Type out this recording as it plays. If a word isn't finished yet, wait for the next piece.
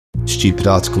stupid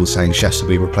article saying chefs will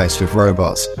be replaced with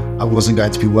robots. I wasn't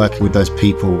going to be working with those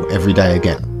people every day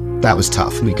again. That was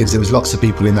tough because there was lots of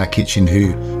people in that kitchen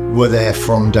who were there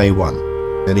from day one.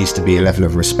 There needs to be a level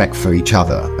of respect for each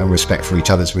other and respect for each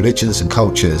other's religions and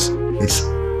cultures. It's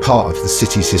part of the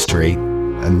city's history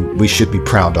and we should be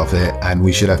proud of it, and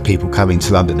we should have people coming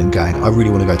to London and going, I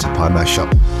really want to go to Pie Mash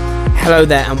shop. Hello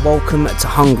there and welcome to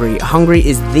Hungry. Hungry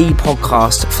is the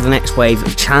podcast for the next wave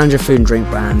of challenger food and drink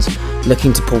brands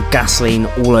looking to pour gasoline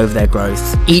all over their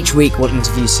growth. Each week we'll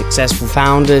interview successful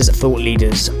founders, thought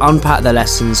leaders, unpack their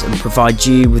lessons and provide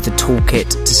you with the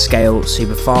toolkit to scale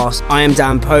super fast. I am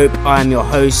Dan Pope, I am your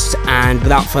host, and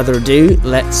without further ado,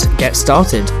 let's get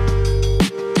started.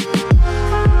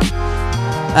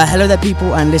 Hello there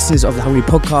people and listeners of the Hungry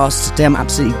podcast. Today I'm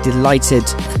absolutely delighted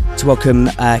to welcome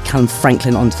Calum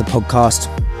Franklin onto the podcast.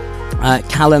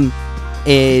 Calum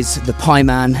is the pie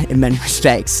man in many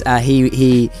respects.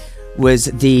 He was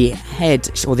the head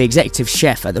or the executive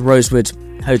chef at the Rosewood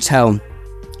Hotel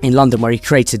in London, where he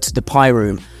created the Pie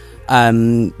Room,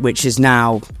 which is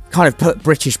now kind of put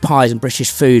British pies and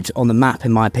British food on the map,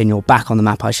 in my opinion, or back on the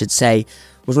map I should say.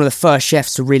 Was one of the first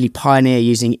chefs to really pioneer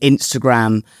using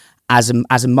Instagram as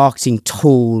a marketing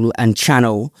tool and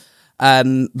channel.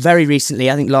 Very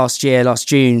recently, I think last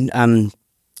June,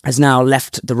 has now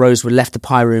left the Rosewood, left the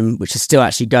Pie Room, which is still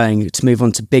actually going to move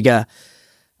on to bigger,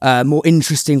 more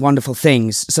interesting, wonderful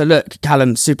things. So look,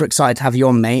 Calum, super excited to have you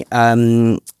on, mate.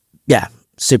 Yeah,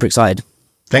 super excited.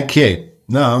 Thank you.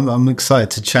 No, I'm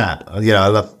excited to chat. I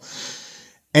love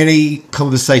any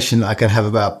conversation I can have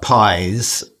about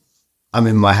pies. I'm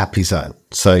in my happy zone.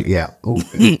 So yeah, all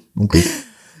good.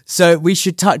 So we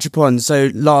should touch upon,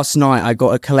 so last night I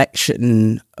got a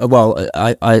collection,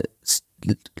 I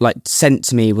sent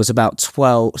to me was about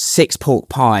 6 pork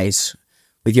pies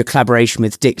with your collaboration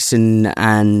with Dixon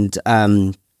and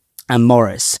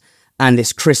Morris, and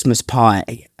this Christmas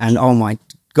pie, and oh my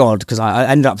God, because I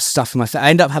ended up stuffing my face. I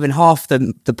ended up having half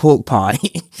the pork pie,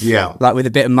 yeah, like with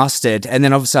a bit of mustard, and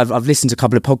then obviously I've listened to a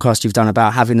couple of podcasts you've done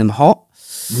about having them hot,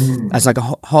 as like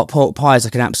a hot pork pie is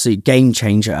like an absolute game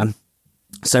changer.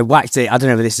 So whacked it. I don't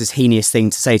know if this is a heinous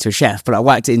thing to say to a chef, but I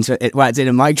whacked it in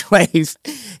a microwave,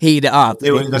 heated it up.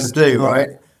 Do what you're going to do, right?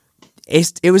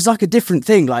 It was like a different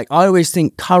thing. Like I always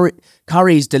think curry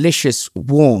is delicious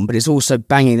warm, but it's also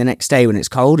banging the next day when it's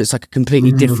cold. It's like a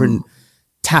completely different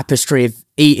tapestry of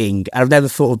eating. I've never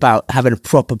thought about having a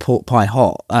proper pork pie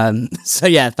hot. So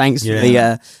yeah, thanks for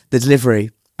the delivery.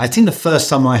 I think the first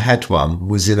time I had one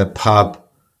was in a pub.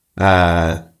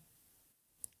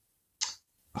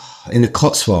 In the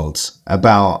Cotswolds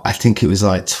I think it was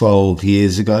like 12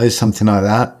 years ago, something like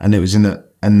that. And it was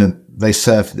they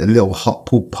served a little hot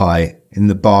pork pie in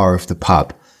the bar of the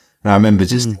pub. And I remember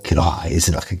just thinking, is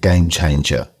it like a game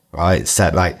changer, right? It's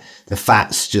that like the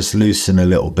fats just loosen a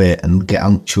little bit and get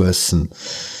unctuous. And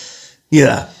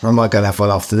yeah, I might go and have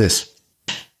one after this.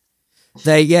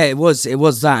 It was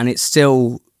that. And it's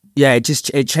still,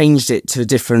 it changed it to a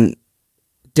different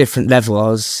level.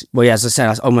 As I said,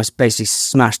 I almost basically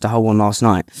smashed the whole one last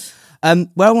night.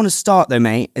 Where I want to start though,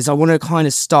 mate, is I want to kind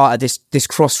of start at this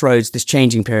crossroads, this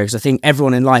changing period, because I think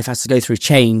everyone in life has to go through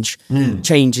change.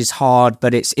 Change is hard,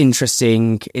 but it's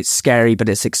interesting. It's scary, but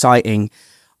it's exciting.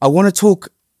 I want to talk.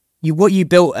 What you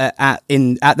built at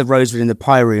the Rosewood in the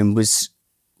Pie Room was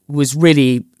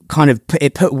really kind of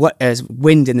put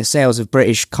wind in the sails of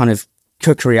British kind of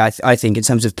cookery. I think in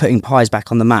terms of putting pies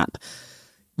back on the map.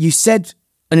 You said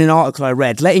in an article I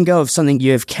read, letting go of something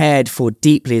you have cared for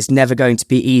deeply is never going to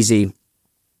be easy.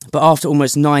 But after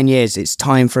almost 9 years, it's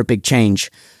time for a big change.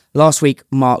 Last week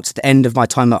marked the end of my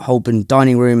time at Holborn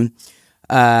Dining Room,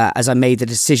 as I made the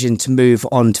decision to move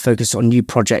on to focus on new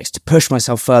projects, to push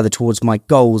myself further towards my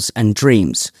goals and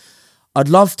dreams. I'd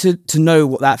love to know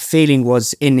what that feeling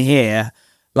was in here,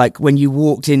 like when you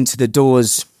walked into the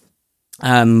doors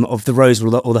of the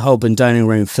Rosewood or the Holborn Dining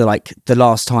Room for like the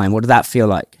last time. What did that feel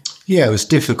like? Yeah, it was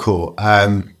difficult.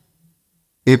 I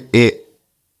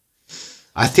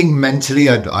think mentally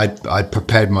I'd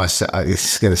prepared myself.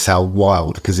 It's going to sound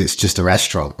wild because it's just a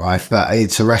restaurant, right? But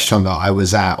it's a restaurant that I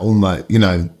was at almost,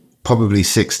 probably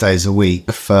 6 days a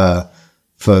week for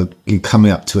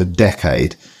coming up to a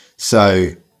decade. So,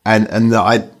 and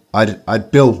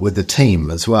I'd built with the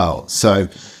team as well. So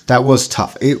that was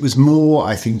tough. It was more,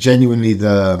 I think, genuinely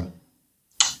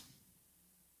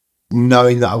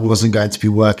knowing that I wasn't going to be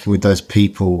working with those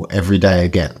people every day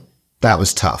again. That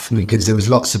was tough because there was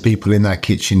lots of people in that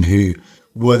kitchen who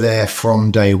were there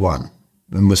from day one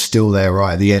and were still there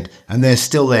right at the end. And they're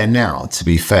still there now, to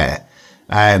be fair.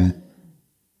 And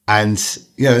And,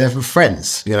 they were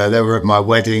friends. They were at my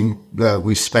wedding.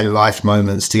 We spent life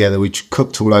moments together. We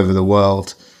cooked all over the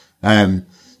world. So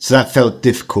that felt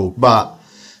difficult, but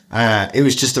it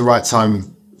was just the right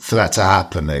time for that to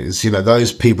happen. It was,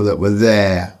 those people that were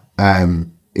there,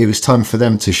 it was time for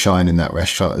them to shine in that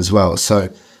restaurant as well. So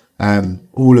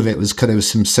all of it was kind of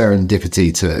some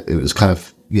serendipity to it. It was kind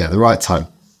of, the right time.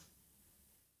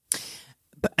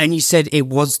 And you said it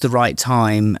was the right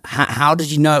time. How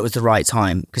did you know it was the right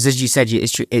time? Because as you said,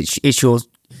 it's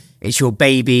your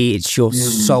baby, it's your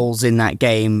soul's in that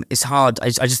game. It's hard. I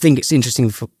just think it's interesting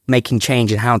for making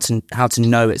change and how to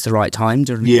know it's the right time.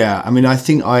 Yeah, I mean, I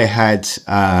think I had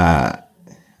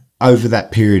over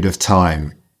that period of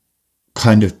time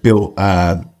kind of built.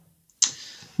 I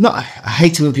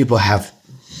hate it when people have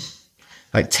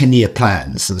like 10-year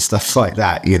plans and stuff like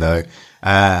that.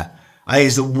 I think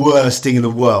it's the worst thing in the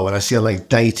world when I see like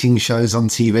dating shows on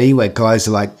TV where guys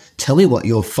are like, tell me what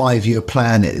your 5-year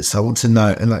plan is. I want to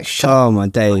know. And like, my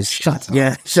days. Shut up.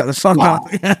 Yeah, shut the fuck up.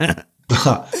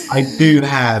 But I do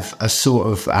have a sort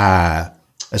of a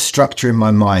structure in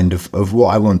my mind of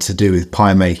what I want to do with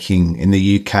pie making in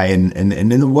the UK and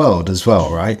in the world as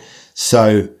well, right?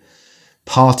 So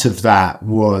part of that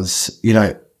was,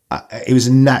 it was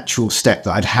a natural step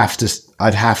that I'd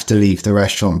have to leave the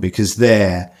restaurant because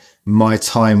my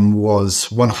time was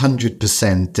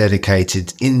 100%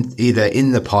 dedicated either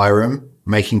in the pie room,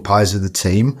 making pies with the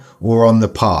team, or on the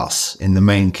pass in the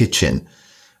main kitchen.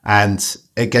 And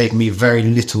it gave me very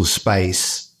little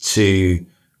space to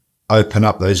open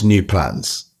up those new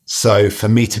plans. So for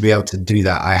me to be able to do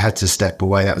that, I had to step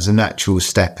away. That was a natural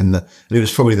step. And it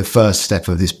was probably the first step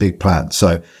of this big plan.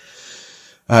 So,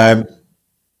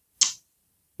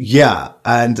 yeah,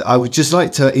 and I would just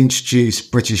like to introduce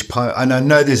British pie. And I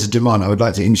know there's a demand. I would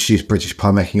like to introduce British pie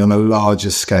making on a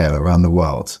larger scale around the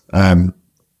world,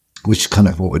 which is kind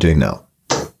of what we're doing now.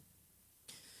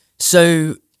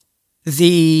 So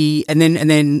then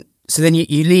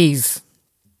you leave,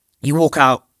 you walk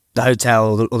out the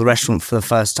hotel or the restaurant for the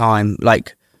first time.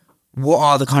 Like, what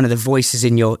are the kind of the voices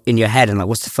in your head, and like,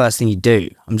 what's the first thing you do?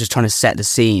 I'm just trying to set the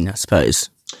scene, I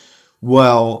suppose.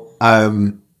 Well,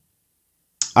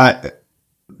 I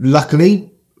luckily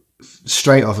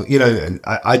straight off,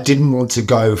 I didn't want to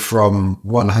go from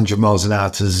 100 miles an hour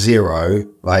to zero,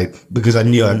 like, because I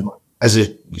knew as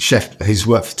a chef who's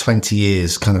worked for 20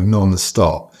 years, kind of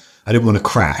non-stop, I didn't want to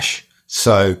crash.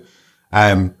 So,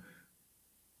 I've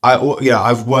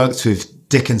worked with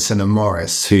Dickinson and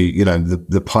Morris, who,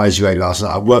 the pies you ate last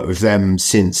night. I've worked with them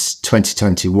since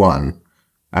 2021.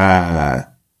 And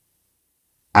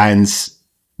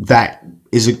that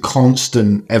is a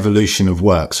constant evolution of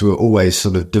work. So we're always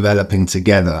sort of developing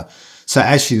together. So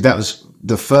actually that was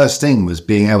the first thing, was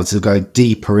being able to go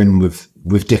deeper in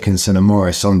with Dickinson and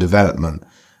Morris on development.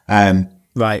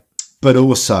 Right. But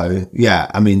also,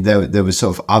 I mean, there were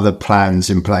sort of other plans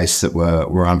in place that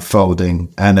were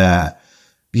unfolding. And,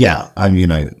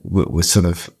 we're sort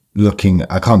of looking,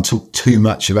 I can't talk too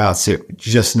much about it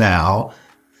just now,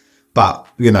 but,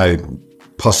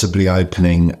 possibly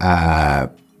opening,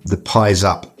 the pies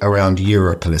up around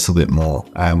Europe a little bit more,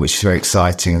 which is very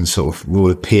exciting, and sort of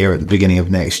will appear at the beginning of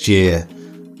next year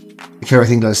if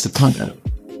everything goes to plan.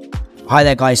 Hi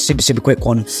there, guys. Super quick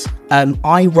one.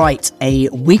 I write a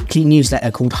weekly newsletter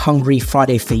called Hungry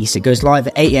Friday Feast. It goes live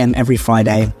at 8 a.m. every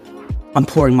Friday. I'm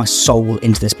pouring my soul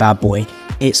into this bad boy.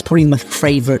 It's probably my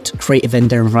favourite creative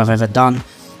endeavour I've ever done.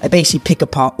 I basically pick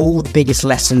apart all the biggest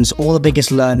lessons, all the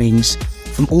biggest learnings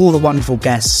from all the wonderful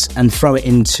guests and throw it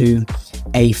into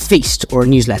a feast or a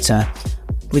newsletter.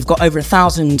 We've got over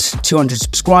 1,200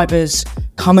 subscribers.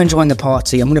 Come and join the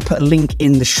party. I'm going to put a link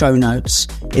in the show notes.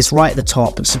 It's right at the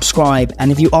top. Subscribe.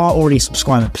 And if you are already a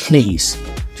subscriber, please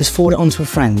just forward it on to a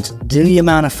friend. Do the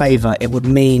man a favour. It would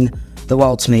mean the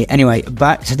world to me. Anyway,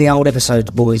 back to the old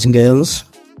episode, boys and girls.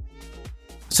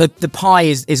 So the pie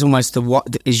is almost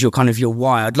is your kind of your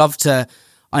why. I'd love to.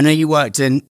 I know you worked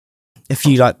in a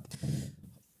few like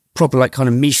proper like kind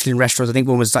of Michelin restaurants. I think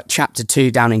one was like Chapter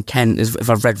 2 down in Kent, if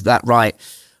I've read that right.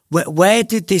 Where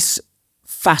did this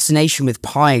fascination with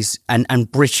pies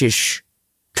and British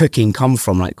cooking come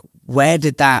from? Like, how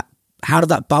did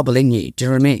that bubble in you? Do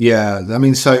you know what I mean? Yeah, I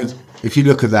mean, so if you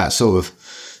look at that sort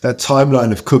of, that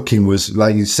timeline of cooking was,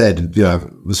 like you said,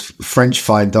 was French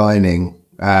fine dining.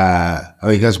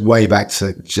 It goes way back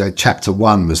to Chapter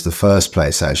 1 was the first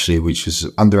place, actually, which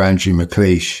was under Andrew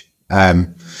McLeish.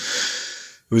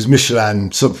 It was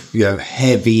Michelin, sort of,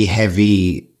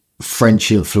 heavy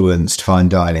French influenced fine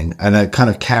dining. And I kind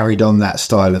of carried on that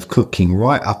style of cooking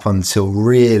right up until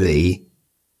really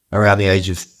around the age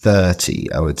of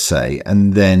 30, I would say.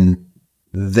 And then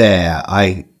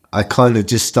I I kind of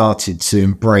just started to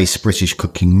embrace British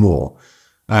cooking more.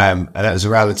 And that was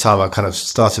around the time I kind of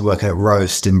started working at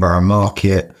Roast in Borough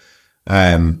Market,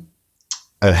 and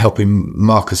helping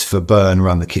Marcus Verburn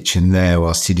run the kitchen there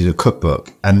whilst he did a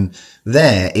cookbook. And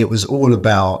there it was all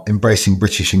about embracing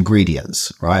British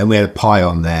ingredients, right? And we had a pie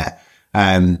on there.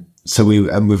 So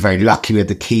we're very lucky. We had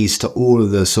the keys to all of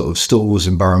the sort of stalls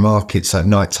in Borough Market. So at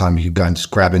night time, you could go and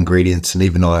just grab ingredients and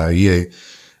leave an IOU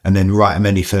and then write a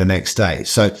menu for the next day.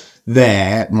 So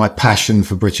there, my passion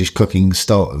for British cooking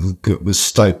was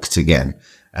stoked again.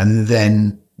 And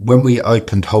then when we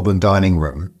opened Holborn Dining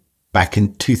Room back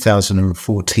in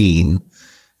 2014,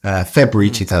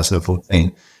 February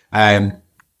 2014,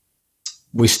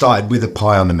 we started with a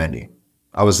pie on the menu.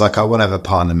 I was like, I want to have a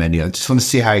pie on the menu. I just want to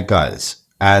see how it goes.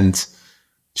 And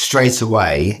straight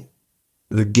away,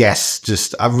 the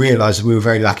guests I realized we were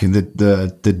very lucky with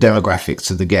the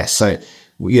demographics of the guests. So,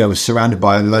 we're surrounded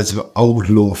by loads of old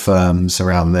law firms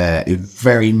around there. It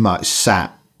very much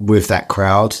sat with that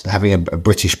crowd, having a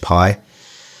British pie.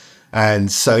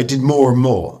 And so it did more and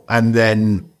more. And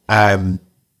then,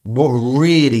 what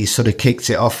really sort of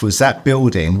kicked it off was that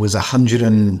building was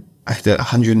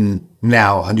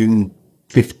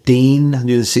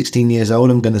 116 years old,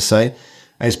 I'm going to say.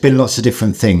 It's been lots of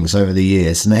different things over the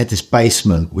years. And they had this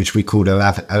basement, which we called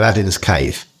Aladdin's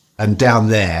Cave. And down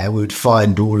there, we would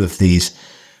find all of these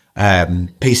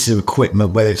pieces of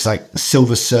equipment, whether it's like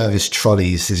silver service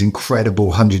trolleys, these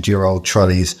incredible 100-year-old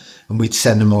trolleys. And we'd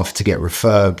send them off to get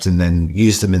refurbed and then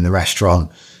use them in the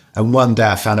restaurant. And one day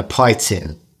I found a pie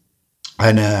tin.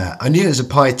 And I knew it was a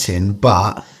pie tin,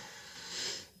 but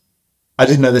I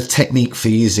didn't know the technique for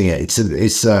using it.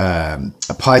 It's a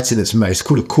pie tin that's made. It's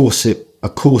called a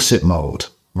corset mold,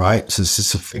 right? So it's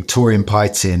just a Victorian pie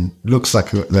tin. Looks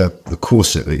like the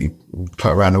corset that you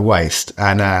put around the waist,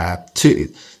 and two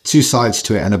sides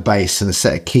to it, and a base, and a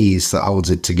set of keys that holds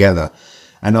it together.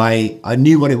 And I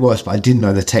knew what it was, but I didn't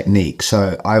know the technique.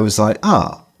 So I was like,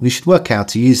 we should work out how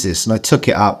to use this. And I took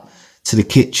it up to the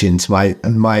kitchen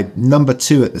and my number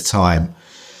 2 at the time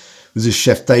was a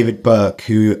chef, David Burke,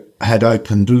 who had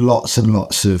opened lots and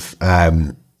lots of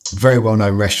very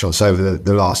well-known restaurants over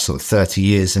the last sort of 30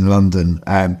 years in London.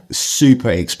 Super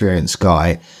experienced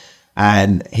guy.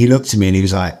 And he looked at me and he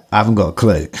was like, I haven't got a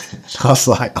clue. I was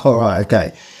like, all right,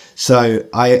 okay. So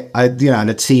I had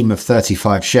a team of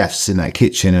 35 chefs in that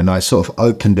kitchen, and I sort of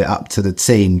opened it up to the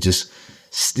team, just,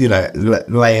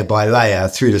 layer by layer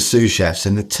through the sous chefs,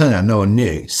 and it turned out no one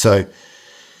knew. So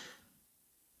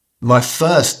my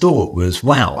first thought was,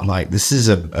 wow, like this is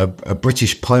a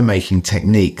British pie making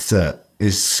technique that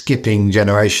is skipping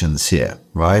generations here,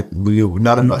 right?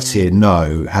 None of us here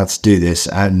know how to do this.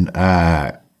 And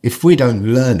if we don't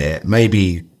learn it,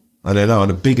 maybe, I don't know, on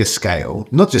a bigger scale,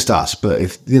 not just us, but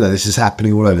if, this is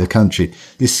happening all over the country,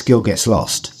 this skill gets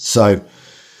lost. So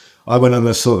I went on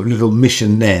a sort of little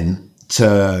mission then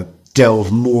to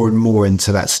delve more and more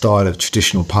into that style of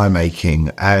traditional pie making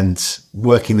and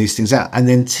working these things out, and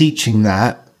then teaching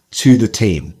that to the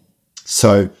team.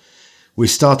 So we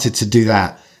started to do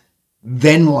that.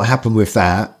 Then what happened with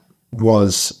that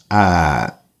was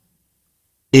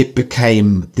it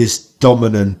became this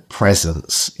dominant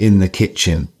presence in the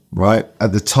kitchen, right?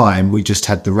 At the time, we just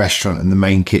had the restaurant and the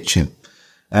main kitchen.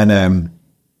 And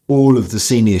all of the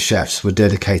senior chefs were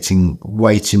dedicating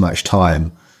way too much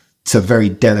time to very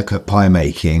delicate pie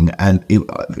making. And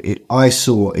I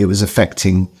saw it was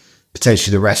affecting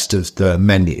potentially the rest of the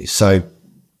menu. So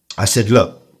I said,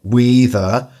 look, we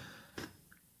either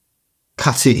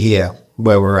cut it here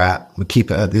where we're at, we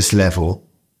keep it at this level,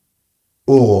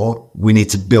 or we need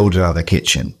to build another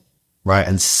kitchen, right?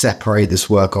 And separate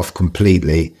this work off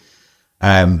completely,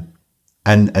 and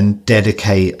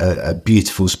dedicate a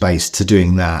beautiful space to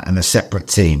doing that, and a separate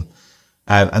team.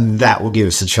 And that will give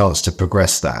us a chance to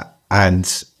progress that.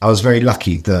 And I was very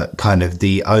lucky that kind of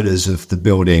the owners of the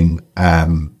building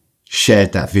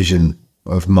shared that vision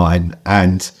of mine,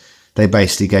 and they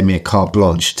basically gave me a carte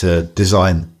blanche to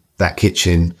design that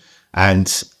kitchen.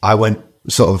 And I went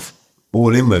sort of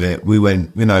all in with it. We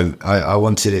went, I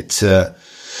wanted the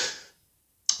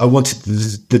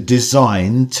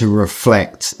design to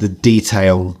reflect the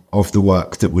detail of the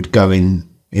work that would go in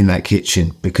that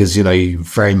kitchen, because, you're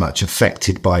very much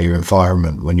affected by your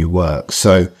environment when you work.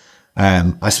 So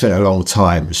I spent a long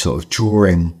time sort of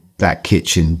drawing that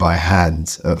kitchen by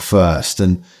hand at first.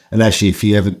 And actually, if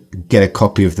you ever get a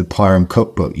copy of the Pyram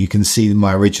cookbook, you can see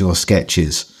my original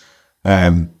sketches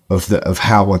of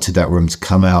how I wanted that room to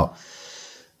come out.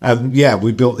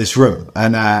 We built this room,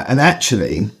 and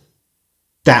actually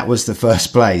that was the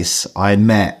first place I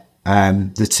met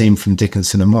the team from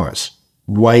Dickinson and Morris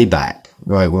way back.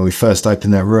 right, when we first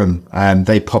opened that room,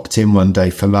 they popped in one day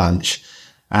for lunch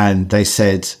and they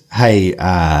said, hey,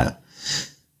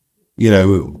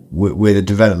 we're the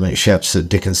development chefs at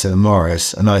Dickinson and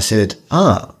Morris. And I said,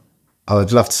 I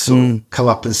would love to sort of come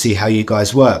up and see how you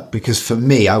guys work. Because for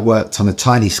me, I worked on a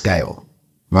tiny scale,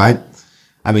 right?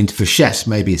 I mean, for chefs,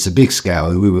 maybe it's a big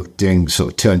scale. We were doing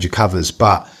sort of 200 covers,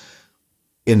 but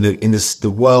in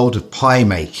the world of pie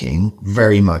making,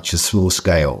 very much a small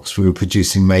scale. So we were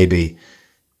producing maybe,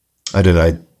 I don't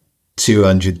know,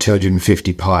 200,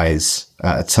 250 pies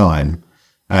at a time.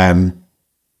 And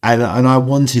I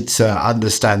wanted to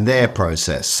understand their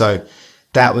process. So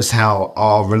that was how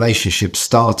our relationship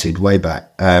started way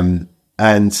back. And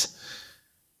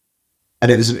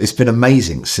it's been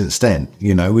amazing since then.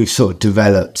 We've sort of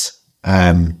developed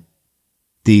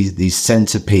these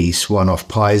centerpiece one-off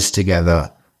pies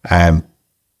together,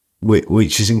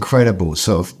 which is incredible.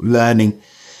 Sort of learning.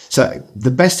 So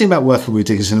the best thing about working with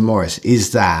Dickinson and Morris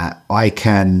is that I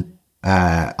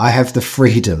have the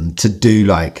freedom to do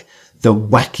like the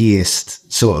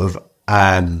wackiest sort of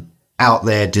out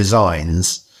there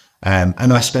designs,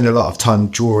 and I spend a lot of time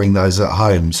drawing those at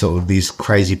home, sort of these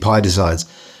crazy pie designs.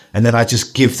 And then I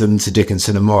just give them to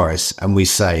Dickinson and Morris and we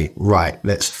say, right,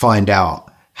 let's find out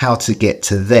how to get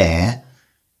to there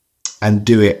and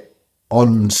do it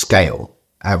on scale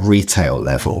at retail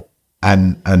level.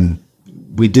 And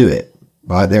we do it,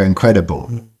 right? They're incredible.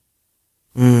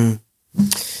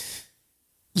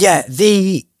 Yeah,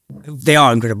 they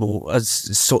are incredible. I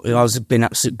was been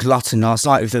absolute glutton last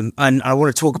night with them. And I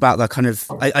want to talk about that kind of,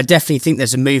 I definitely think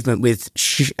there's a movement with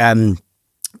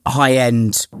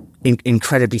high-end,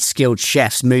 incredibly skilled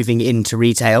chefs moving into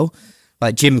retail.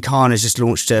 Like Jim Kahn has just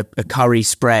launched a curry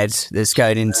spread that's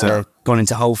gone into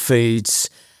Whole Foods.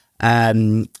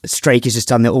 Strake has just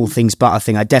done the all things butter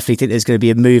thing. I definitely think there's going to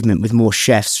be a movement with more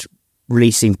chefs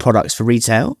releasing products for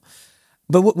retail.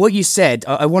 But what you said,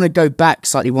 I want to go back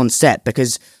slightly one step,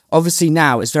 because obviously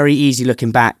now it's very easy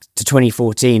looking back to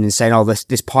 2014 and saying,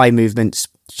 this pie movement's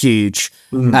huge.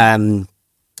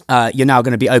 You're now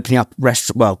going to be opening up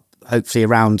restaurants, well, hopefully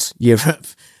around Europe,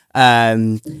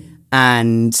 and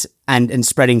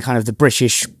spreading kind of the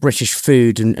British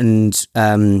food and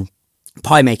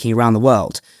pie making around the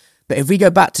world. But if we go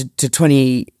back to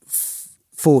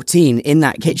 2014 in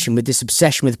that kitchen with this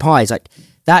obsession with pies, like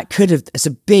it's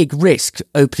a big risk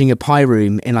opening a pie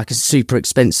room in like a super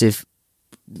expensive,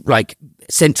 like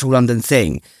central London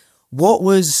thing.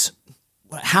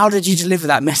 How did you deliver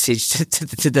that message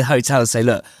to the hotel and say,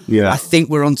 look, I think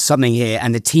we're on something here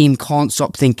and the team can't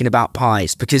stop thinking about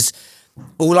pies? Because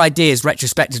all ideas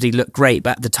retrospectively look great,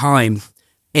 but at the time,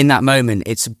 in that moment,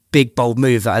 it's a big, bold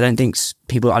move that I don't think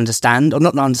people understand, or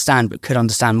not understand, but could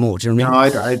understand more. Do you know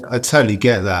what I mean? I totally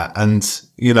get that. And,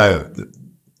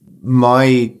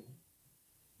 my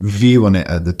view on it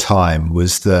at the time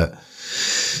was that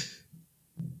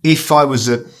if I was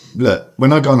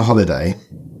when I go on holiday,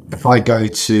 if I go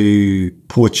to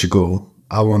Portugal,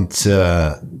 I want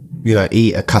to,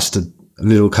 eat a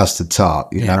little custard tart.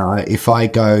 If I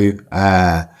go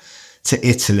to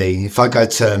Italy, if I go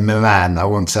to Milan, I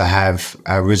want to have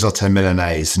a risotto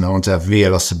Milanese and I want to have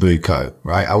via l'ossobuco,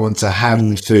 right? I want to have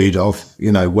the food of,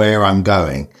 where I'm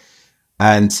going.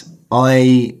 And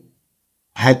I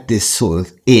had this sort of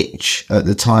itch at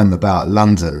the time about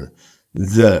London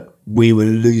that we were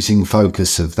losing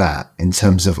focus of that in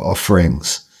terms of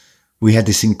offerings. We had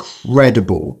this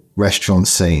incredible restaurant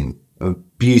scene of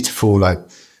beautiful, like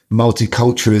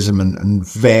multiculturalism and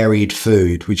varied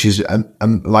food, which is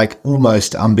like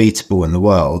almost unbeatable in the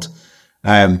world.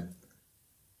 But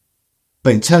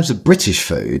in terms of British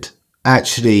food,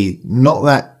 actually not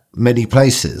that many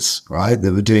places, right,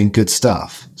 that were doing good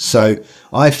stuff. So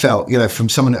I felt, from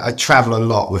someone, I travel a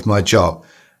lot with my job,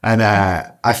 and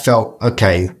I felt,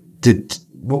 okay,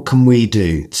 what can we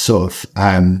do to sort of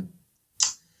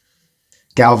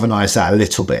galvanize that a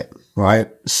little bit, right?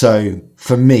 So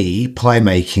for me, pie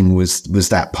making was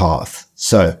that path.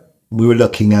 So we were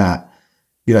looking at,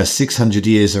 600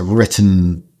 years of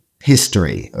written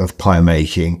history of pie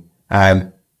making.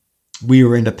 We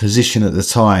were in a position at the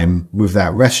time with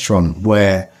that restaurant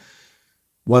where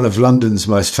one of London's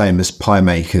most famous pie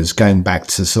makers, going back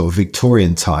to sort of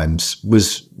Victorian times,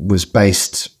 was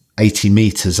based 80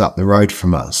 meters up the road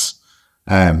from us,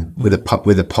 with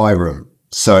a pie room.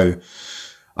 So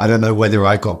I don't know whether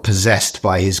I got possessed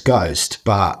by his ghost,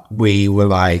 but we were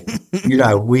like,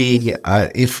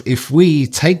 if we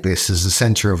take this as the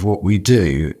center of what we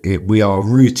do, we are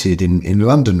rooted in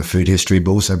London food history,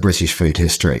 but also British food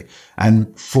history.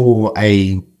 And for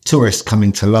a tourist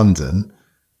coming to London,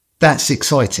 that's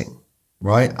exciting,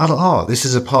 right? I thought, this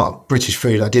is a part of British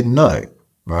food I didn't know.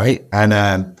 right? And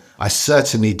I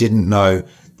certainly didn't know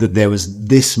that there was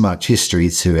this much history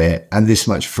to it and this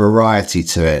much variety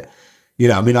to it. You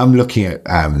know, I mean, I'm looking at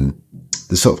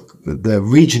the sort of the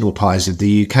regional pies of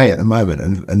the UK at the moment,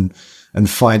 and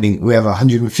finding we have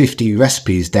 150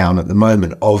 recipes down at the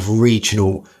moment of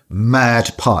regional mad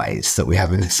pies that we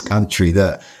have in this country.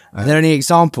 That are there any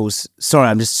examples? Sorry,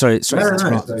 I'm just sorry.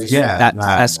 No. Yeah,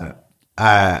 that's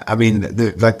I mean,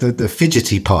 the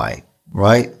fidgety pie,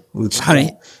 right? Which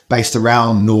based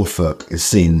around Norfolk is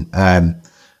seen, and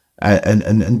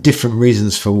different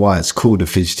reasons for why it's called a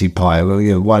fidgety pie. Well,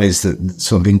 you know, one is that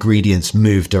sort of ingredients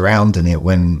moved around in it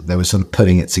when they were sort of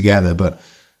putting it together, but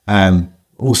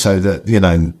also that, you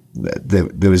know,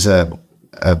 there was a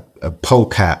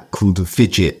polecat called a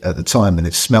fidget at the time, and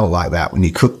it smelled like that when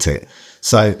you cooked it.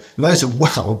 So those are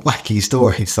wacky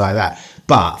stories like that,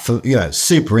 but for, you know,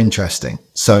 super interesting.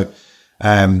 So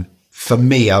for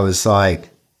me, I was like,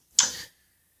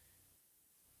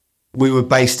 we were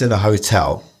based in a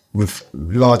hotel with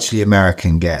largely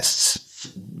American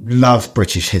guests, love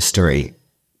British history.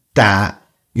 That,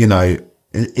 you know,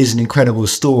 is an incredible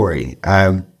story.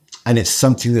 And it's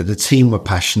something that the team were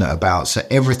passionate about. So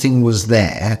everything was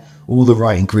there, all the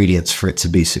right ingredients for it to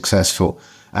be successful.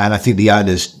 And I think the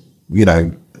owners, you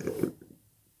know,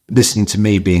 listening to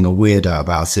me being a weirdo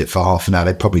about it for half an hour,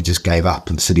 they probably just gave up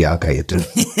and said, yeah, okay, you do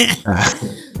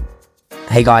it.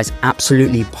 Hey guys,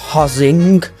 absolutely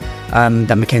buzzing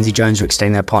that Mackenzie Jones are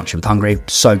extending their partnership with Hungry.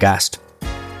 So gassed.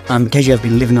 In case you have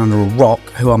been living under a rock,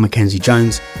 who are Mackenzie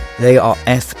Jones? They are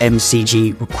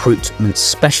FMCG recruitment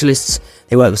specialists.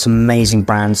 They work with some amazing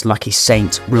brands, Lucky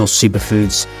Saint, Real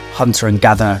Superfoods, Hunter and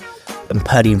Gather, and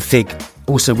Purdy and Fig.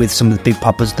 Also with some of the big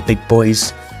papas, the big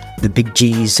boys, the big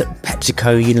G's,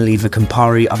 PepsiCo, Unilever,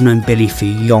 Campari. I've known Billy for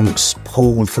yonks,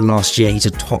 Paul for last year. He's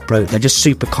a top bloke. They're just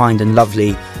super kind and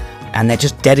lovely. And they're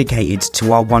just dedicated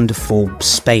to our wonderful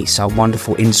space, our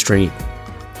wonderful industry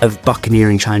of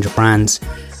buccaneering challenger brands.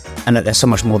 And that there's so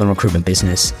much more than recruitment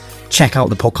business. Check out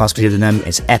the podcast we did with them.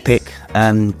 It's epic.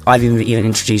 I've even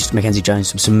introduced Mackenzie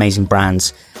Jones to some amazing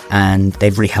brands, and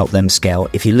they've really helped them scale.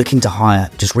 If you're looking to hire,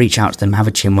 just reach out to them, have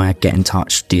a chinwag, get in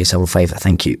touch, do yourself a favour.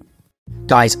 Thank you.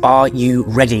 Guys, are you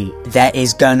ready? There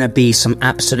is going to be some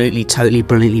absolutely, totally,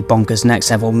 brilliantly bonkers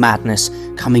next level madness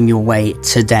coming your way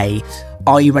today.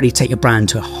 Are you ready to take your brand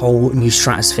to a whole new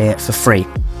stratosphere for free?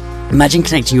 Imagine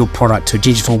connecting your product to a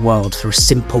digital world through a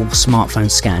simple smartphone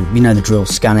scan. You know the drill,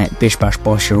 scan it, bish bash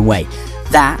bosh, you're away.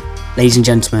 That, ladies and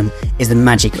gentlemen, is the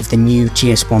magic of the new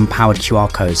GS1 powered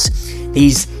QR codes.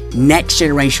 These next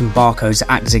generation barcodes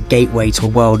act as a gateway to a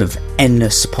world of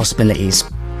endless possibilities.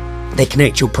 They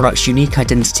connect your product's unique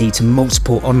identity to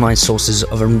multiple online sources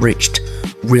of enriched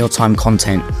real-time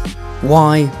content.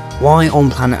 Why on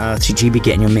planet Earth should you be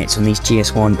getting your mitts on these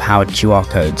GS1 powered QR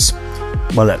codes?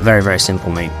 Well, look, very, very simple,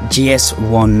 mate.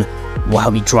 GS1 will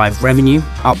help you drive revenue,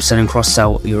 upsell and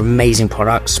cross-sell your amazing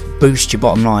products, boost your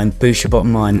bottom line.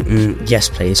 Yes,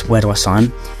 please. Where do I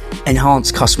sign?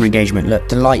 Enhance customer engagement. Look,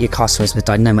 delight your customers with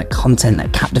dynamic content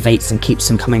that captivates and keeps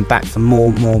them coming back for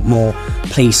more.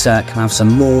 Please, sir, can I have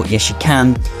some more? Yes, you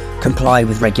can. Comply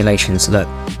with regulations. Look,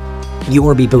 you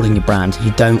want to be building your brand.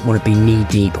 You don't want to be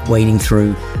knee-deep, wading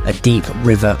through a deep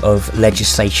river of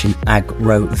legislation,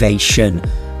 aggravation.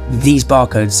 These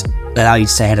barcodes allow you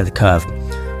to stay ahead of the curve.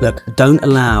 Look, don't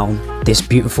allow this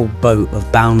beautiful boat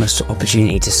of boundless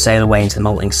opportunity to sail away into the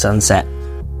molting sunset.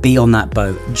 Be on that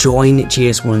boat. Join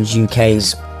GS1's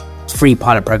UK's free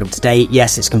pilot program today.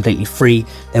 Yes, it's completely free.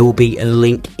 There will be a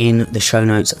link in the show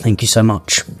notes. Thank you so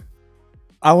much.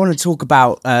 I want to talk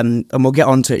about, and we'll get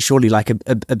onto it shortly, like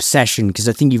obsession, because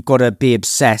I think you've got to be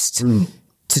obsessed to,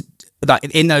 like,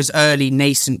 in those early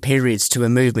nascent periods to a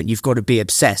movement. You've got to be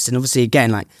obsessed, and obviously,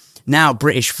 again, like now,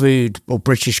 British food or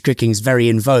British cooking is very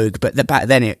in vogue, but back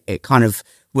then it kind of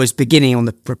was beginning on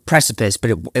the precipice,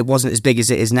 but it wasn't as big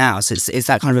as it is now. So it's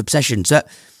that kind of obsession. So,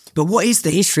 but what is the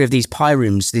history of these pie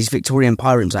rooms, these Victorian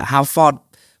pie rooms? Like, how far?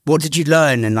 What did you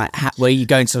learn? And like, were you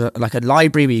going to like a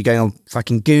library? Were you going on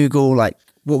fucking Google? Like,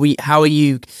 how are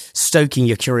you stoking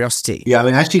your curiosity? Yeah, I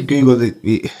mean, actually, Google.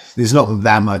 There's not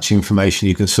that much information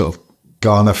you can sort of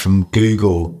garner from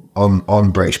Google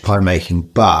on British pie making,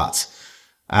 but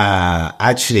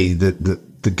actually,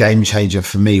 the game changer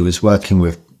for me was working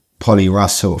with Polly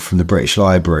Russell from the British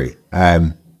Library,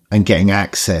 and getting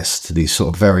access to these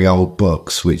sort of very old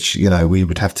books, which, you know, we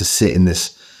would have to sit in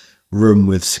this room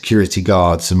with security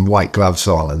guards and white gloves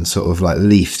on and sort of like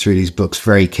leaf through these books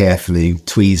very carefully,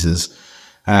 tweezers.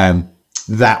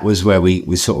 That was where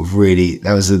we sort of really,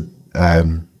 that was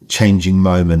a changing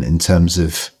moment in terms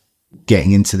of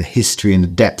getting into the history and the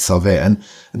depth of it. And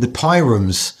the pie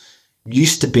rooms,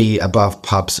 used to be above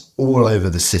pubs all over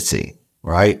the city,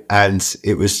 right? And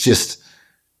it was just,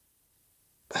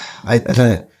 I don't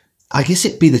know, I guess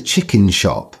it'd be the chicken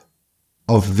shop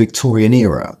of Victorian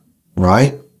era,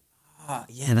 right?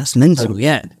 Yeah, that's mental.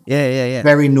 Yeah.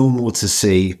 Very normal to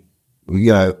see,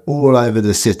 all over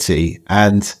the city,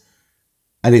 and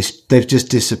they've just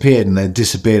disappeared, and they've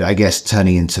disappeared, I guess,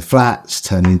 turning into flats,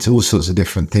 turning into all sorts of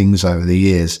different things over the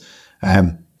years.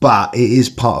 But it is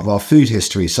part of our food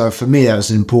history. So for me, that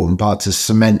was an important part to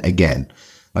cement again.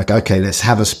 Like, okay, let's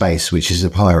have a space which is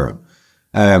a pie room.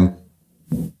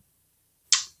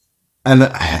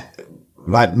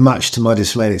 Like, much to my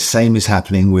dismay, the same is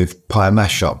happening with pie and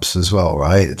mash shops as well,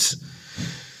 right?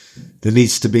 There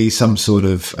needs to be some sort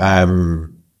of, well,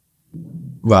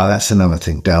 that's another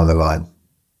thing down the line.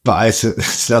 But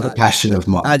it's another passion of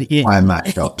mine, pie and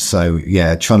mash shops. So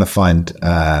yeah, trying to find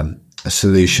a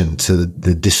solution to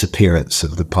the disappearance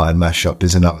of the pie and mash shop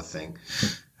is another thing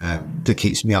that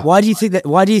keeps me up. Why do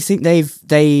you think they've?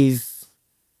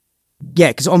 Yeah,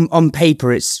 because on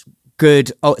paper it's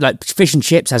good. Oh, like fish and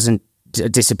chips hasn't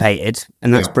dissipated,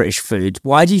 and that's British food.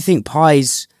 Why do you think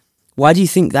pies? Why do you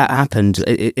think that happened?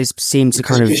 It seems to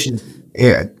kind of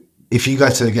if you go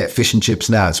to get fish and chips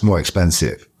now, it's more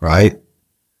expensive, right?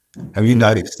 Have you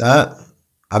noticed that?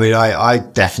 I mean, I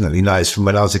definitely noticed from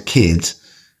when I was a kid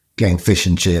getting fish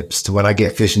and chips to when I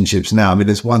get fish and chips now. I mean,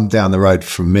 there's one down the road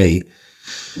from me.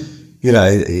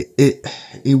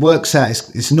 It works out.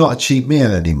 It's not a cheap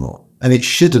meal anymore, and it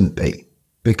shouldn't be,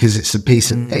 because it's a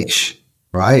piece of fish,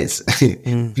 right?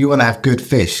 If you want to have good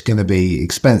fish, it's going to be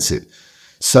expensive.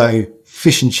 So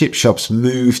fish and chip shops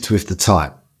moved with the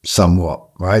time somewhat,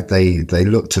 right? They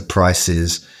looked at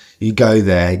prices. You go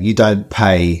there, you don't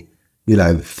pay,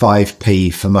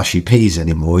 5p for mushy peas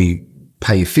anymore. You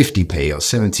pay 50p or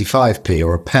 75p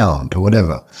or £1 or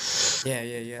whatever.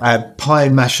 Yeah. Pie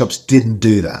and mash shops didn't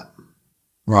do that,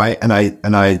 right? And I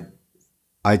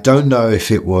don't know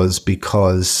if it was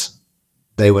because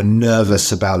they were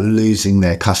nervous about losing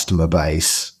their customer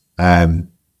base, but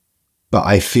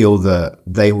I feel that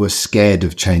they were scared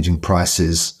of changing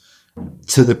prices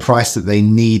to the price that they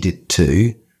needed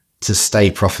to stay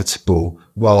profitable,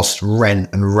 whilst rent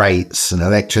and rates and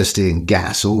electricity and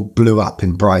gas all blew up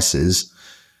in prices.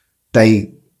 Their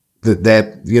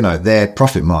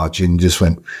profit margin just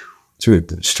went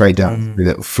straight down through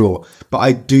the floor. But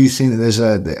I do think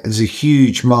that there's a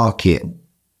huge market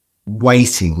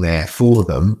waiting there for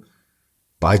them,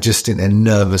 but I just think they're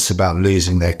nervous about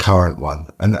losing their current one.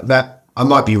 And that I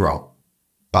might be wrong,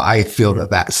 but I feel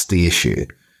that that's the issue.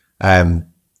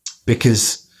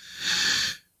 Because,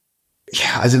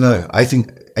 I don't know. I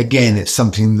think, again, it's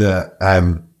something that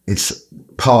it's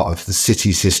part of the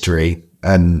city's history,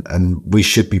 and we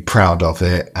should be proud of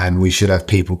it, and we should have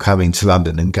people coming to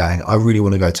London and going, I really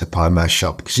want to go to a pie and mash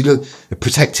shop, because you look at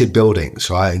protected buildings,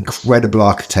 right? Incredible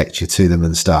architecture to them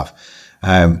and stuff.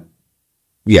 Anyway,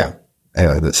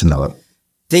 that's another.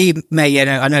 I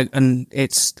know, and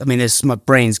there's my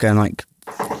brain's going like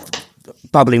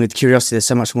bubbling with curiosity. There's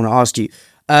so much I want to ask you.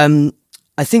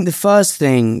 I think the first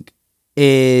thing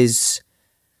is,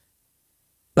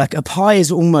 like, a pie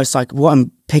is almost like what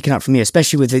I'm picking up from you,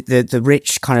 especially with the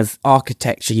rich kind of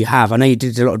architecture you have. I know you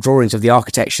did a lot of drawings of the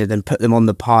architecture, then put them on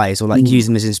the pies, or like use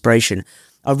them as inspiration.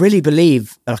 I really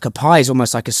believe like a pie is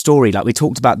almost like a story. Like we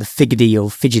talked about the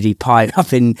fidgety pie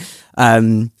up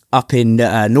in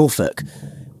Norfolk.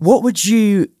 What would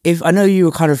you, if I know you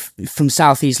were kind of from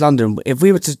Southeast London, if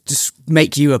we were to just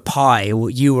make you a pie, or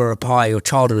you were a pie, your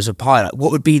childhood was a pie, like,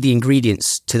 what would be the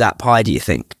ingredients to that pie, do you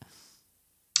think?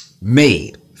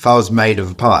 Me, if I was made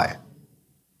of a pie?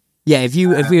 Yeah, if we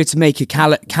were to make a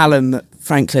Calum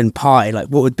Franklin pie, like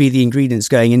what would be the ingredients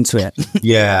going into it?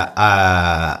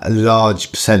 A large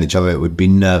percentage of it would be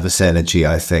nervous energy,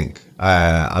 I think.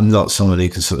 I'm not someone who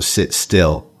can sort of sit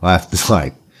still. I have to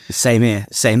Same here.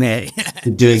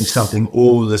 doing something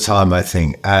all the time, I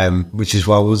think, which is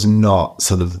why I was not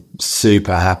sort of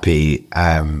super happy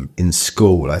in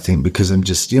school, I think, because I'm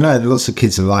just, lots of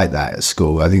kids are like that at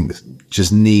school. I think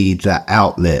just need that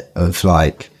outlet of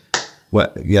something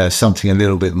a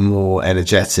little bit more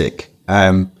energetic.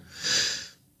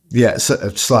 It's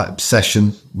a slight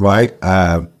obsession, right?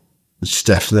 Which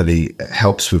definitely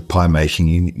helps with pie making.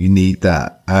 You need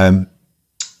that.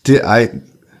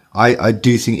 I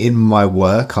do think in my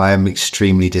work I am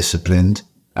extremely disciplined.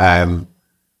 And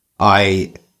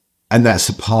that's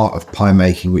a part of pie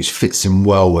making which fits in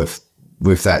well with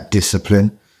that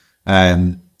discipline.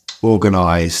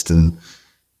 Organised, and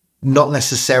not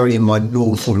necessarily in my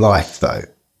normal life though.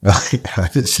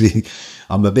 Obviously,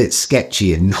 I'm a bit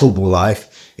sketchy in normal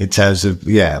life in terms of,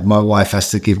 my wife has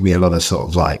to give me a lot of sort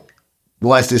of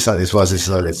why is this like this? Why is this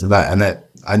like this and that? And that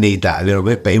I need that a little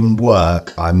bit. But in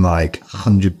work, I'm like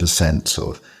 100%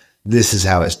 sort of, this is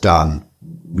how it's done.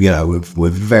 You know, we're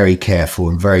very careful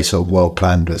and very sort of well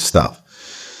planned with stuff.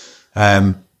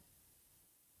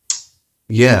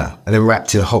 Yeah, and then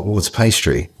wrapped in a hot water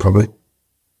pastry, probably.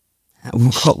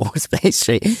 Hot water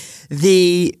pastry.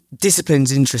 The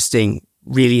discipline's interesting,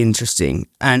 really interesting,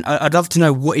 and I'd love to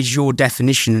know what is your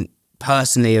definition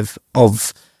personally of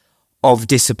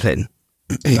discipline.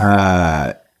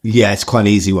 Yeah, it's quite an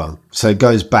easy one. So it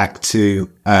goes back to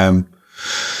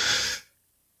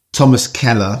Thomas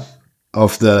Keller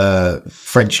of the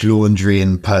French Laundry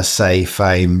and per se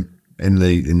fame in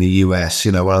the US.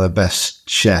 You know, one of the best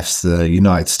chefs the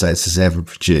United States has ever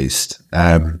produced.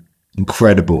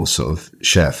 Incredible sort of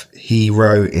chef. He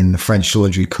wrote in the French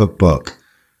Laundry cookbook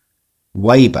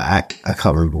way back. I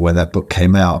can't remember when that book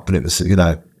came out, but it was, you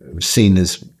know, it was seen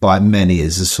as by many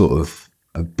as a sort of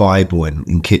a Bible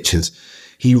in kitchens.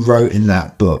 He wrote in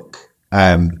that book,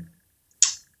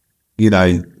 you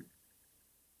know,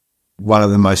 one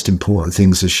of the most important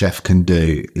things a chef can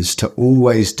do is to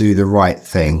always do the right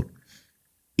thing,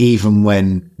 even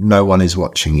when no one is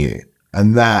watching you.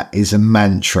 And that is a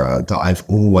mantra that I've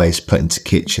always put into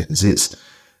kitchens. It's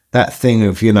that thing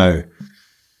of, you know,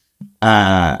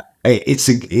 it's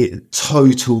a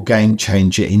total game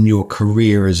changer in your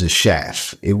career as a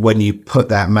chef. When you put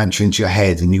that mantra into your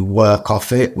head and you work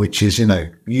off it, which is, you know,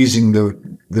 using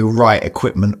the right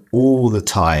equipment all the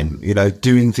time, you know,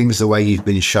 doing things the way you've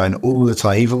been shown all the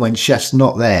time, even when chef's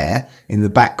not there in the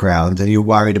background and you're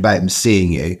worried about him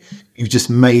seeing you, you've just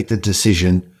made the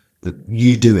decision that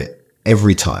you do it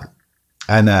every time.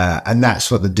 And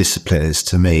that's what the discipline is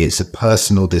to me. It's a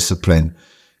personal discipline.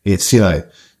 It's, you know,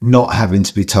 not having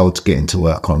to be told to get into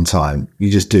work on time. You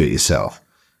just do it yourself.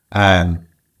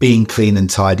 Being clean and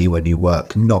tidy when you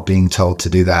work, not being told to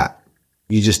do that.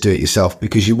 You just do it yourself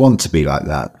because you want to be like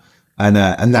that. And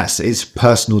it's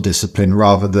personal discipline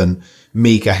rather than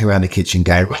me going around the kitchen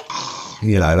going,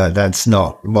 you know, that's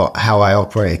not how I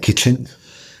operate a kitchen.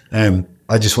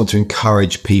 I just want to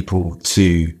encourage people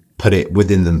to put it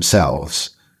within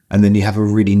themselves. And then you have a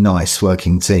really nice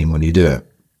working team when you do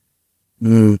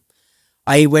it.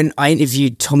 I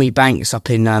interviewed Tommy Banks up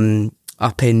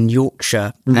in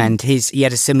Yorkshire, and he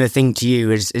had a similar thing to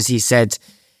you, as he said,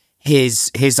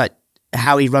 his like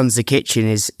how he runs the kitchen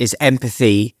is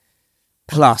empathy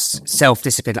plus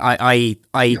self-discipline.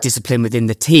 I discipline within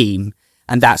the team,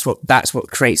 and that's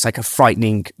what creates like a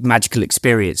frightening magical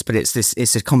experience. But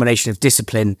it's a combination of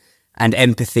discipline and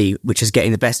empathy, which is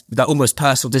getting the best, that almost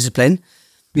personal discipline.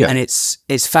 Yeah, and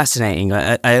it's fascinating.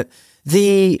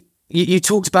 You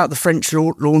talked about the French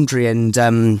Laundry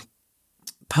and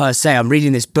per se. I'm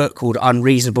reading this book called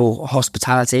Unreasonable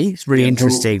Hospitality. It's really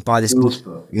interesting by this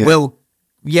book. Yeah. Will.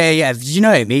 Yeah. Did you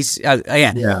know him? He's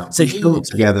yeah. So we got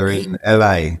together in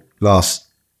LA last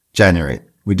January.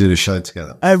 We did a show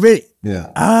together. Oh, really?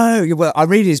 Yeah. Oh, well, I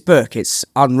read his book. It's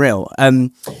unreal.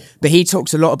 But he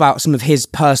talks a lot about some of his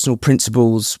personal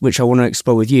principles, which I want to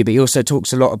explore with you. But he also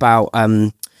talks a lot about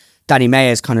Danny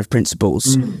Meyer's kind of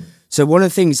principles. So one of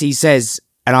the things he says,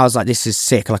 and I was like, this is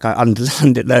sick, like I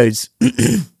underlined it loads,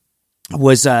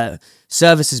 was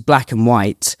service is black and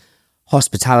white,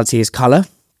 hospitality is colour.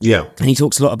 Yeah. And he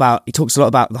talks a lot about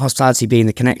the hospitality being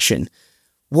the connection.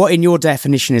 What in your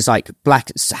definition is like black?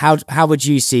 How would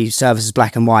you see service as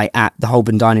black and white at the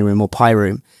Holborn dining room or pie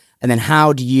room? And then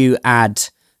how do you add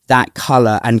that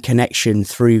colour and connection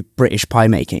through British pie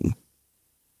making?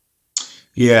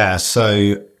 Yeah,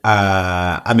 so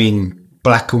I mean,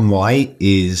 black and white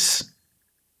is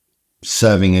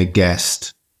serving a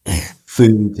guest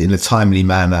food in a timely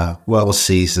manner, well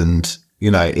seasoned, you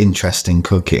know, interesting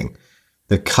cooking.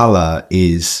 The colour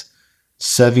is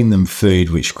serving them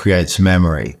food which creates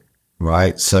memory,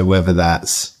 right? So whether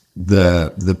that's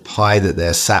the pie that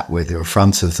they're sat with in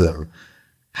front of them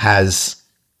has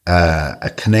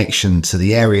a connection to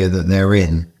the area that they're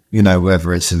in, you know,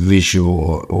 whether it's a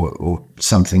visual or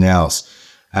something else.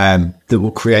 That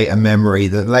will create a memory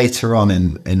that later on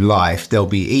in life, they'll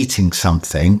be eating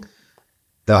something,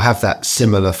 they'll have that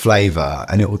similar flavour,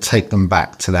 and it will take them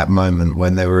back to that moment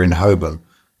when they were in Holborn.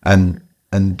 And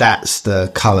that's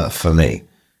the colour for me,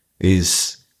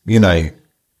 is, you know,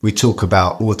 we talk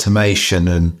about automation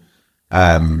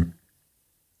and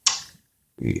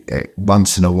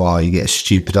once in a while you get a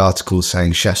stupid article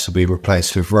saying chefs will be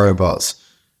replaced with robots.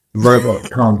 Robots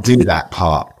can't do that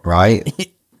part,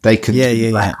 right? They can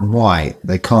do black and white.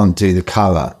 They can't do the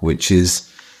colour, which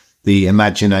is the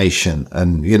imagination.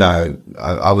 And, you know,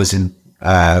 I was in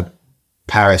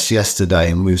Paris yesterday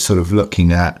and we were sort of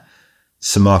looking at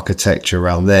some architecture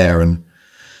around there. And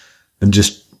and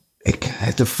just you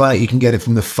can get it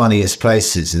from the funniest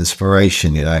places.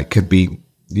 Inspiration, it could be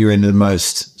you're in the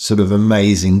most sort of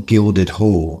amazing gilded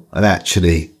hall, and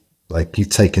actually, like, you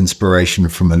take inspiration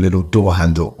from a little door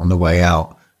handle on the way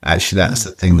out. Actually, that's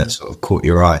the thing that sort of caught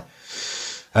your eye.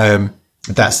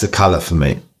 That's the colour for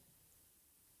me.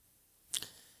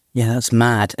 Yeah, that's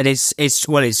mad. And it's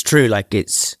true. Like,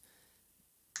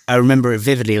 I remember it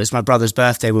vividly. It was my brother's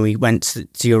birthday when we went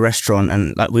to your restaurant,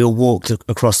 and like we all walked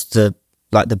across the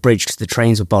bridge because the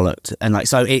trains were bollocked. And like,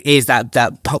 so it is that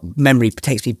memory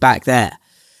takes me back there.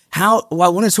 I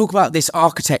want to talk about this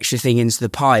architecture thing into the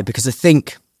pie, because I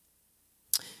think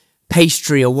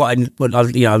pastry, or I've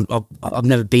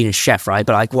never been a chef, right?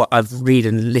 But like, what I've read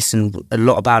and listened a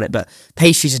lot about it, but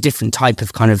pastry is a different type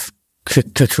of kind of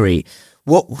cookery.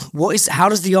 How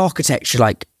does the architecture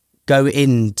like go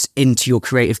into your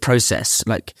creative process?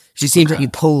 Like, it seems like you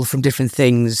pull from different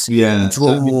things. Yeah,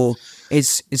 draw.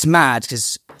 It's mad,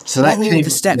 because so that came, the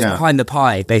steps behind the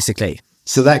pie, basically.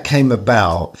 So that came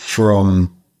about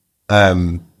from.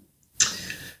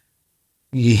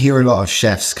 You hear a lot of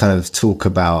chefs kind of talk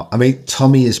about, I mean,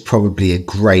 Tommy is probably a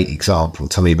great example.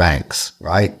 Tommy Banks,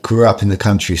 right? Grew up in the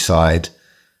countryside,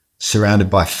 surrounded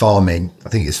by farming. I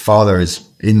think his father is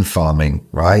in farming,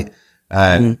 right?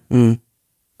 I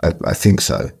think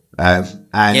so. They're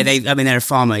a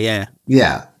farmer, yeah.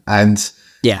 Yeah. And,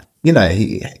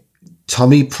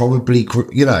 Tommy probably,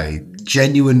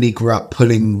 genuinely grew up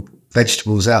pulling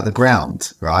vegetables out the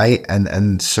ground, right?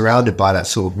 And surrounded by that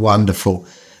sort of wonderful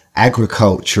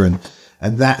agriculture.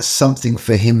 And that's something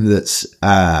for him that's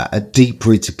a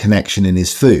deep-rooted connection in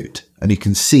his food. And you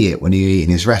can see it when you eat in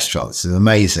his restaurants. It's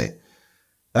amazing.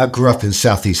 I grew up in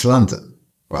southeast London,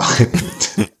 right?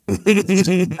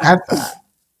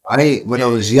 When I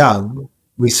was young,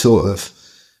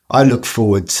 I looked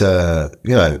forward to,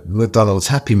 McDonald's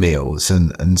Happy Meals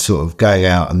and sort of going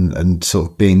out and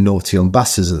sort of being naughty on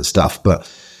buses and stuff. But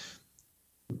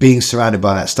being surrounded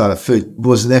by that style of food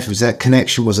wasn't there. That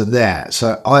connection wasn't there.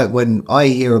 So when I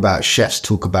hear about chefs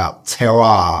talk about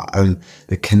terroir and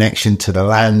the connection to the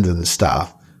land and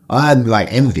stuff, I'm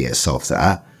like envious of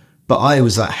that. But I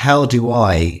was like, how do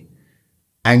I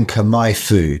anchor my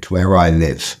food where I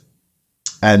live?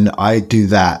 And I do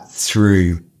that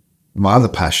through my other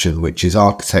passion, which is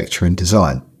architecture and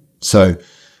design. So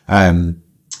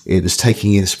it was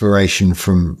taking inspiration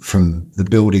from the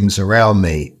buildings around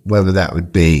me, whether that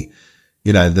would be,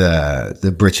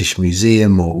 the British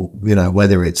Museum, or,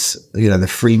 whether it's, the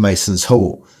Freemasons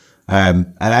Hall.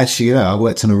 And actually, I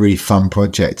worked on a really fun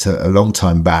project a long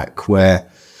time back where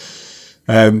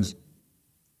I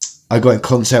got in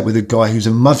contact with a guy who's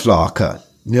a mudlarker.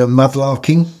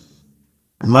 Mudlarking?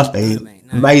 Amazing.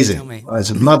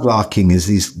 So mudlarking is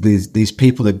these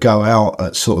people that go out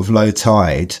at sort of low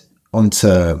tide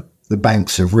onto the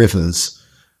banks of rivers,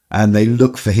 and they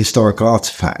look for historical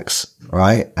artifacts,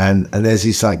 right? And there's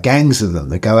these like gangs of them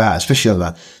that go out, especially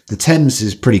on the Thames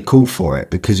is pretty cool for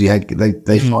it, because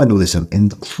they find all this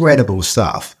incredible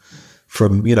stuff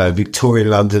from, Victorian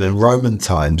London and Roman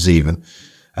times even.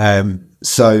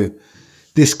 So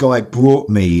this guy brought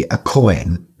me a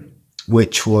coin,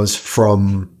 which was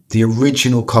from the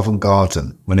original Covent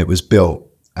Garden when it was built.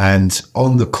 And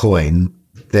on the coin,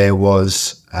 there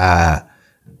was an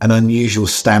unusual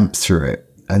stamp through it.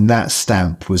 And that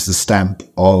stamp was the stamp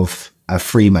of a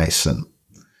Freemason.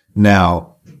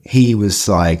 Now, he was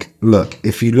like, look,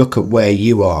 if you look at where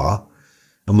you are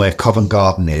and where Covent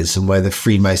Garden is and where the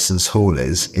Freemasons Hall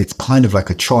is, it's kind of like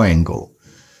a triangle.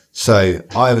 So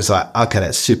I was like, okay,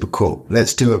 that's super cool.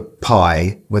 Let's do a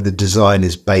pie where the design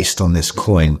is based on this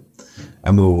coin.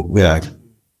 And we'll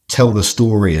tell the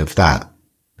story of that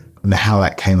and how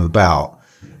that came about.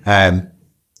 I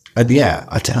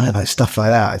don't know, like stuff like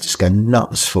that, I just go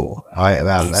nuts for.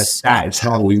 That is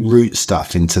how we root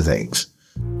stuff into things.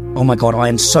 Oh my God, I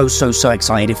am so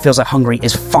excited. It feels like Hungary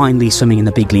is finally swimming in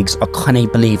the big leagues. I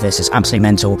can't believe this. It's absolutely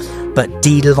mental. But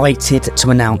delighted to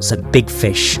announce that Big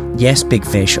Fish, yes, Big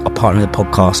Fish, are partner of the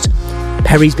podcast.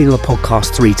 Perry's been on the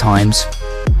podcast 3 times.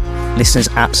 Listeners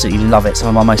absolutely love it. Some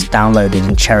of our most downloaded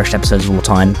and cherished episodes of all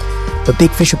time. But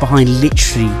Big Fish are behind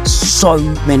literally so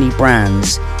many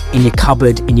brands in your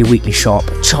cupboard, in your weekly shop.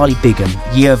 Charlie Bigham,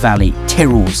 Year Valley,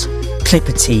 Tyrrell's,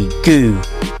 Clipper Tea, Goo,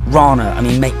 Rana. I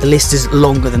mean, mate, the list is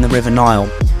longer than the River Nile.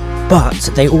 But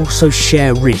they also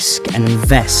share risk and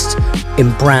invest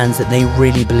in brands that they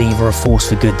really believe are a force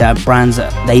for good. That are brands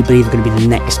that they believe are going to be the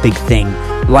next big thing.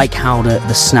 Like Howder,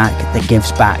 the snack that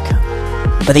gives back.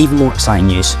 But even more exciting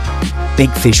news,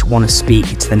 Big Fish want to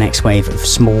speak to the next wave of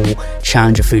small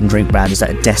challenger food and drink brands that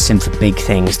are destined for big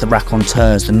things, the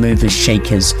racconteurs, the movers,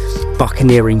 shakers,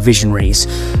 buccaneering visionaries.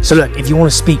 So look, if you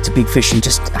want to speak to Big Fish and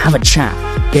just have a chat,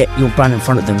 get your brand in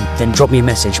front of them, then drop me a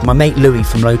message. My mate Louis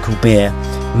from Local Beer,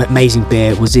 amazing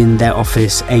beer, was in their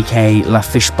office, aka La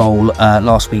Fish Bowl,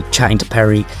 last week, chatting to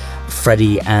Perry,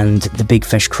 Freddie and the Big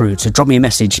Fish crew. So drop me a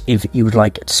message if you would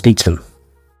like to speak to them.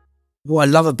 What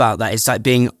I love about that is like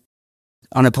being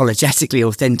unapologetically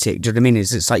authentic. Do you know what I mean?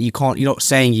 It's like you're not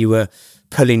saying you were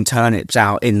pulling turnips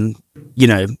out in,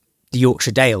 the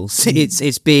Yorkshire Dales.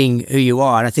 It's being who you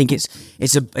are. And I think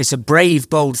it's a brave,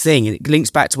 bold thing. It links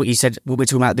back to what you said, what we were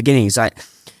talking about at the beginning. It's like,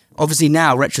 obviously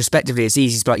now, retrospectively, it's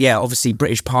easy to be like, yeah, obviously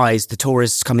British pies, the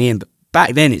tourists coming in. But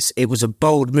back then, it was a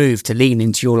bold move to lean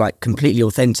into your like completely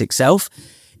authentic self.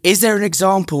 Is there an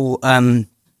example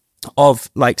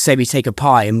of like, say we take a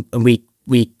pie and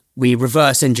we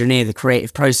reverse engineer the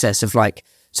creative process of like,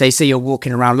 say you're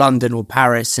walking around London or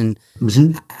Paris and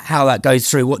how that goes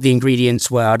through, what the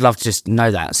ingredients were? I'd love to just know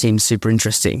that. It seems super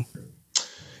interesting.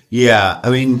 Yeah, I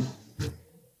mean,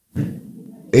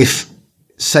 if,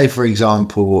 say for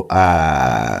example,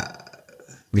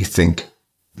 we think,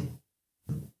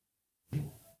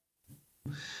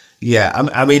 yeah,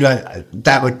 I mean,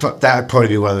 that would probably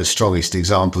be one of the strongest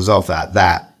examples of that,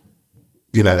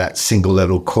 that single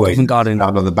little coin out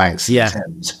on the banks of the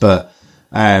Thames. But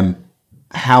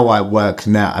how I work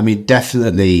now, I mean,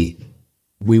 definitely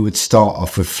we would start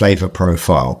off with flavor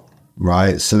profile,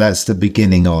 right? So that's the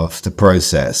beginning of the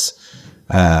process.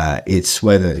 It's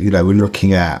whether, we're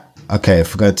looking at, okay,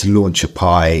 if we're going to launch a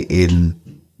pie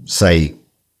in, say,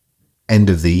 end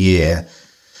of the year,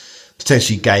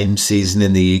 potentially game season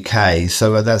in the UK.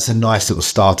 So that's a nice little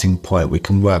starting point. We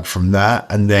can work from that.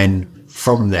 And then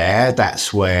from there,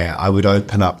 that's where I would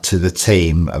open up to the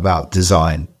team about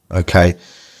design. Okay.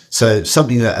 So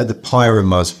something that at the Pie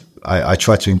Room I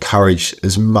try to encourage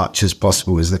as much as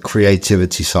possible is the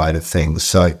creativity side of things.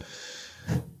 So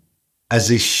as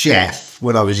a chef,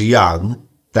 when I was young,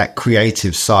 that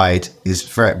creative side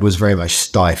was very much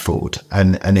stifled.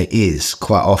 And it is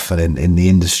quite often in the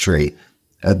industry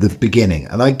at the beginning.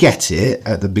 And I get it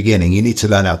at the beginning. You need to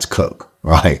learn how to cook,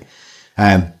 right?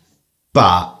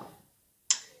 But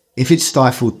if it's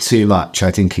stifled too much,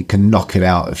 I think it can knock it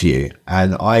out of you.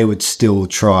 And I would still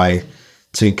try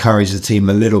to encourage the team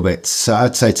a little bit. So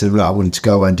I'd say to them, look, I wanted to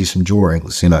go away and do some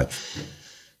drawings,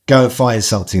 go and find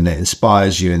something that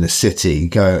inspires you in the city.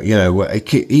 Go,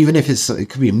 even if it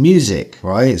could be music,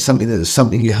 right? It's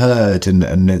something you heard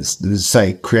and it's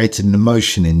say created an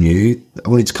emotion in you. I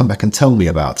wanted to come back and tell me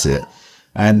about it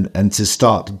and to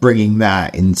start bringing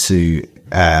that into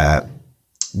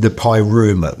the Pie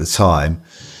Room at the time.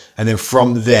 And then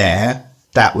from there,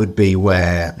 that would be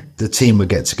where the team would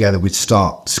get together. We'd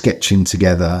start sketching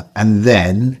together. And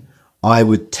then I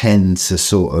would tend to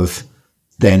sort of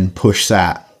then push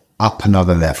that up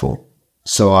another level.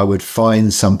 So I would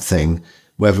find something,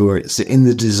 whether it's in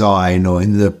the design or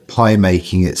in the pie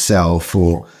making itself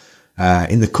or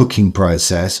in the cooking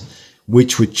process,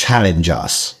 which would challenge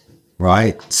us,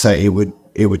 right? So it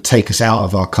would take us out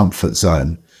of our comfort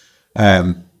zone.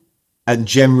 And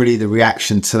generally the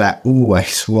reaction to that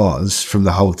always was from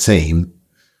the whole team,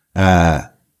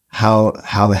 how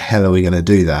the hell are we going to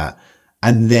do that?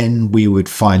 And then we would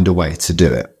find a way to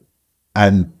do it.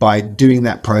 And by doing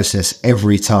that process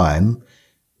every time,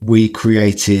 we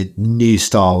created new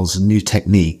styles and new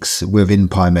techniques within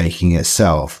pie making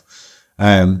itself,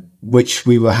 which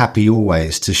we were happy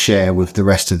always to share with the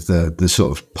rest of the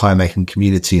sort of pie making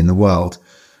community in the world.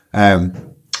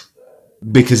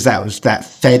 Because that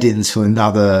fed into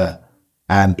another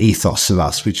ethos of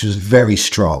us, which was very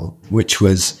strong, which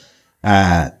was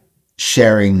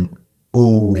sharing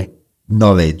all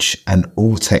knowledge and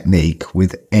all technique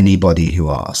with anybody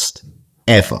who asked,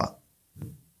 ever.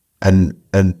 And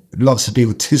lots of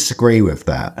people disagree with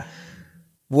that.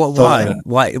 What?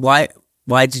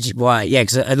 Why did you? Why? Yeah,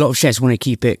 because a lot of chefs want to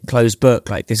keep it closed book.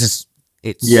 Like it's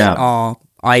our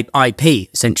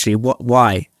IP essentially.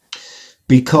 Why?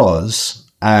 Because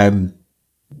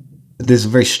there's a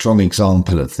very strong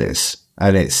example of this,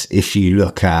 and it's if you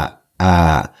look at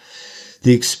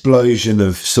the explosion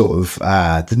of sort of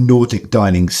the Nordic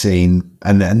dining scene,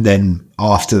 and then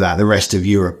after that, the rest of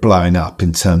Europe blowing up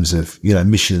in terms of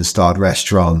Michelin-starred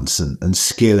restaurants and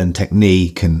skill and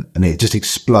technique, and it just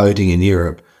exploding in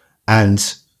Europe,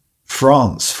 and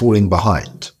France falling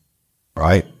behind,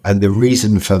 right? And the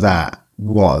reason for that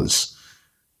was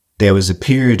there was a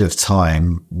period of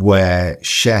time where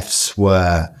chefs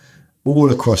were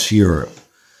all across Europe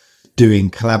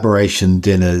doing collaboration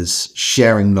dinners,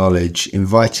 sharing knowledge,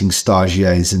 inviting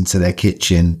stagiaires into their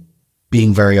kitchen,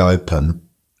 being very open.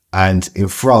 And in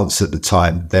France at the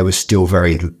time, they were still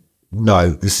very, no,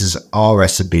 this is our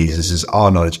recipes, this is our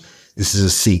knowledge, this is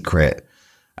a secret.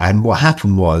 And what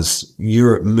happened was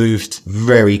Europe moved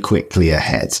very quickly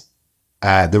ahead.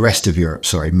 The rest of Europe,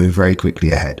 moved very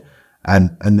quickly ahead.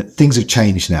 And things have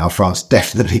changed now. France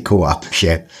definitely caught up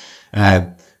again.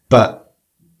 But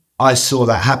I saw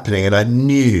that happening and I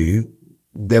knew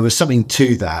there was something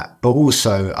to that. But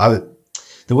also,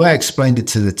 the way I explained it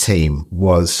to the team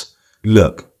was,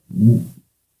 look,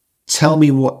 tell me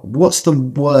what's the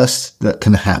worst that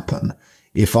can happen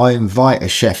if I invite a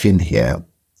chef in here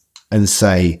and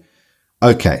say,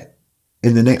 okay,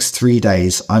 in the next 3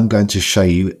 days, I'm going to show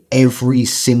you every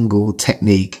single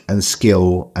technique and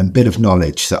skill and bit of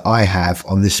knowledge that I have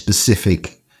on this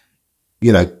specific,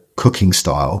 cooking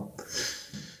style.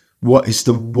 What is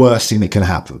the worst thing that can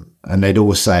happen? And they'd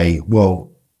all say,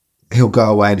 well, he'll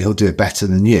go away and he'll do it better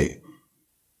than you.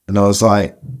 And I was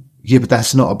like, yeah, but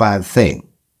that's not a bad thing,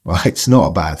 right? It's not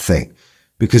a bad thing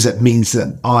because it means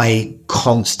that I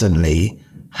constantly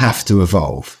have to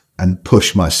evolve and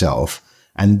push myself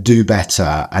and do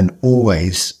better and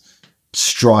always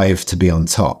strive to be on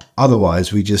top.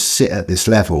 Otherwise, we just sit at this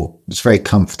level. It's very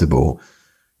comfortable,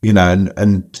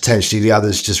 and potentially the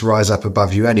others just rise up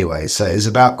above you anyway. So it's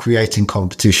about creating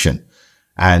competition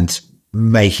and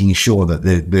making sure that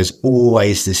there's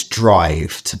always this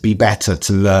drive to be better,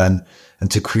 to learn and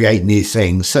to create new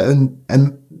things. So,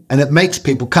 and it makes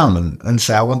people come and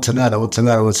say, I want to learn. It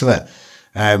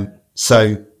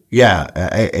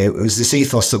was this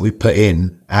ethos that we put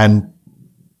in and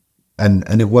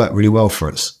it worked really well for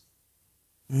us.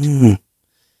 Mm.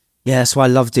 Yeah, that's why I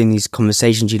love doing these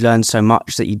conversations. You learn so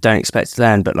much that you don't expect to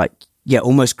learn, but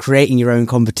almost creating your own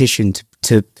competition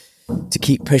to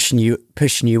keep pushing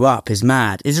you up is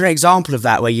mad. Is there an example of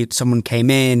that where someone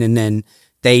came in and then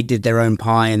they did their own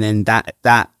pie and then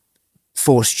that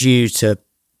forced you to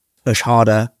push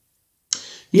harder?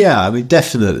 Yeah, I mean,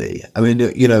 definitely. I mean,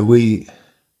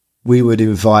 we would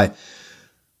invite.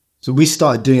 So we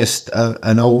started doing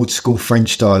an old school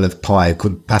French style of pie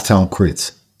called pâte en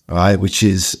croûte, right? Which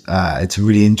is it's a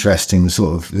really interesting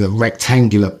sort of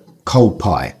rectangular cold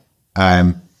pie,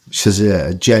 which has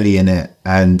a jelly in it,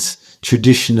 and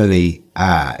traditionally,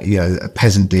 a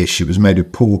peasant dish. It was made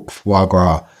of pork, foie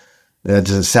gras. It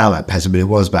doesn't sound like peasant, but it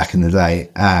was back in the day,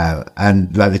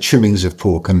 and like the trimmings of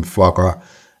pork and foie gras,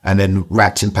 and then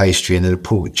wrapped in pastry and then a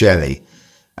pork jelly,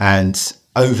 and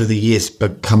over the years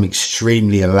become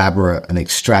extremely elaborate and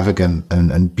extravagant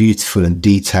and beautiful and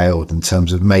detailed in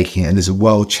terms of making it. And there's a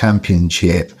world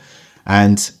championship.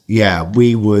 And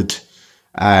we would,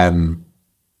 there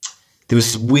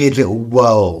was this weird little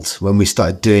world when we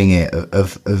started doing it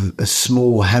of a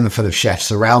small handful of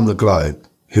chefs around the globe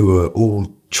who were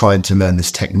all trying to learn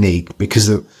this technique because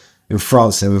in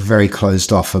France, they were very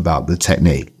closed off about the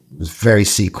technique. It was very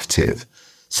secretive.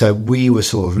 So we were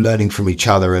sort of learning from each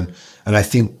other. And I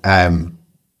think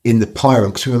in the pie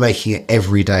room, because we were making it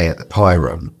every day at the pie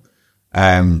room,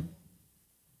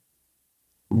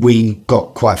 we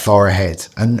got quite far ahead.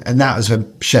 And that was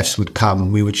when chefs would come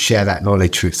and we would share that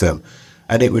knowledge with them.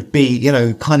 And it would be,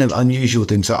 kind of unusual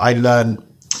things. So I learned,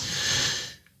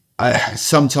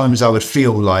 sometimes I would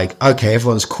feel like, okay,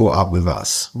 everyone's caught up with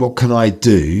us. What can I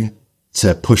do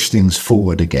to push things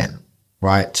forward again?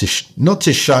 Right? Not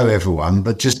to show everyone,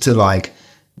 but just to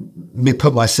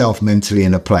put myself mentally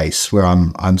in a place where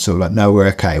I'm sort of like, no, we're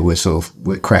okay.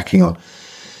 We're cracking on.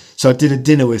 So I did a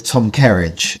dinner with Tom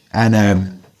Kerridge,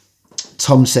 and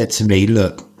Tom said to me,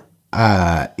 look,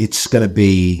 it's going to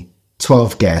be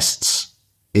 12 guests.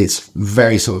 It's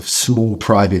very sort of small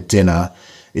private dinner.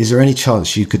 Is there any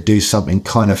chance you could do something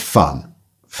kind of fun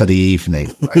for the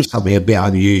evening? Something a bit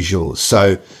unusual.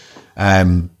 So,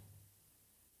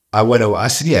 I went away. I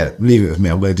said, yeah, leave it with me.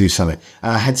 I'm going to do something.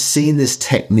 And I had seen this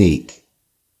technique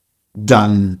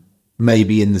done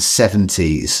maybe in the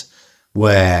 70s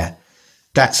where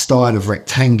that style of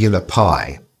rectangular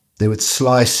pie, they would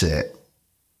slice it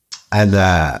and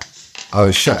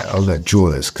I'll draw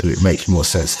this because it makes more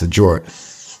sense to draw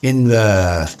it. In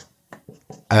the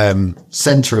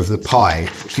center of the pie,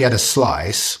 if you had a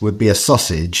slice, would be a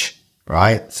sausage,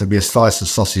 right? So there'd be a slice of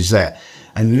sausage there.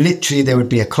 And literally there would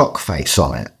be a clock face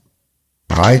on it.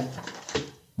 Right,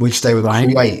 which they would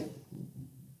create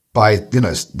by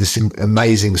this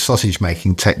amazing sausage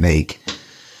making technique,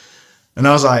 and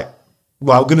I was like,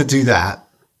 "Well, I'm going to do that,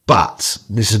 but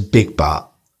this is a big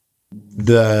but."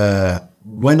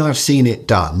 When I've seen it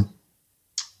done,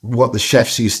 what the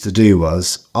chefs used to do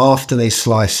was after they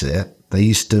slice it, they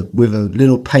used to, with a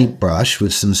little paintbrush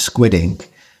with some squid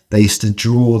ink, they used to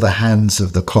draw the hands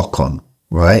of the clock on,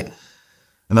 right?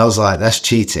 And I was like, that's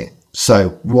cheating.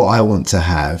 So what I want to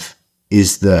have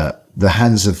is the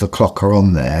hands of the clock are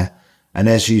on there, and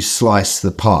as you slice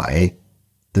the pie,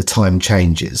 the time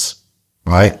changes,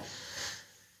 right?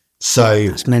 So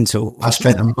That's mental.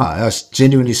 I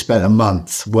genuinely spent a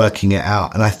month working it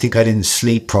out, and I think I didn't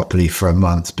sleep properly for a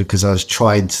month because I was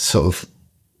trying to sort of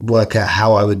work out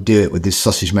how I would do it with this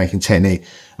sausage making technique.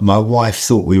 And my wife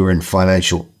thought we were in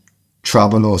financial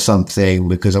trouble or something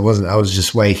because I was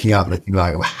just waking up looking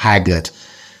like haggard.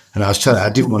 And I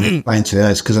didn't want to explain to her,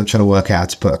 it's because I'm trying to work out how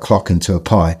to put a clock into a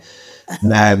pie.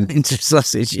 Into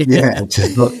sausage. Yeah.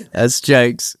 That's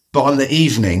jokes. But on the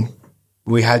evening,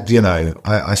 we had,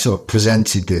 I sort of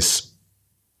presented this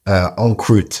en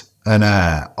croûte, and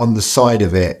on the side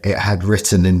of it, it had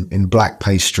written in black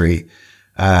pastry,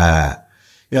 the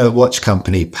watch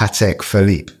company Patek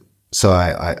Philippe. So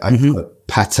I put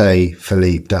Patek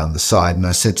Philippe down the side, and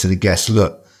I said to the guests,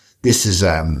 look, this is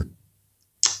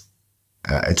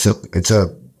it's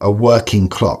a working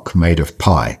clock made of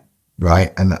pie,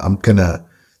 right? And I'm gonna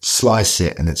slice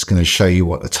it, and it's gonna show you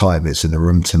what the time is in the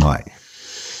room tonight.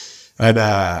 And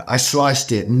I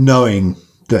sliced it knowing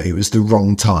that it was the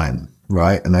wrong time,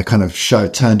 right? And I kind of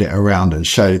turned it around and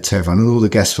showed it to everyone. And all the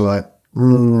guests were like,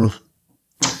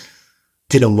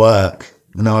 didn't work.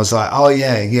 And I was like, oh,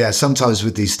 yeah. Sometimes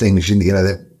with these things,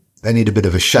 they need a bit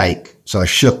of a shake. So I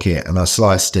shook it and I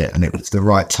sliced it, and it was the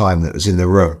right time that was in the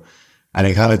room. And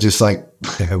it kind of just like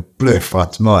blew it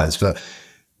front to my eyes. But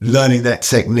learning that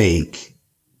technique,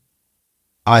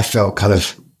 I felt kind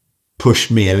of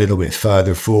pushed me a little bit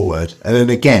further forward. And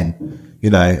then again,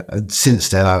 since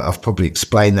then, I've probably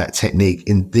explained that technique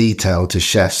in detail to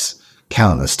chefs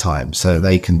countless times so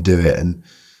they can do it. And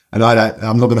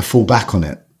I'm not going to fall back on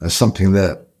it. That's something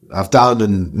that I've done,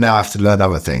 and now I have to learn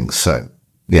other things. So,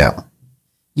 yeah.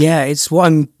 Yeah, it's what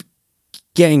I'm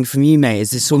getting from you, mate,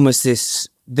 is this almost this,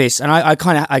 and I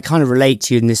kind of relate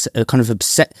to you in this kind of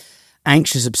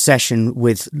anxious obsession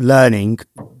with learning.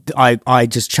 I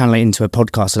just channel it into a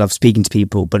podcast. I love speaking to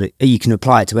people, but you can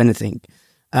apply it to anything.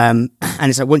 And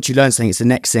it's like, once you learn something, it's the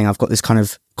next thing. I've got this kind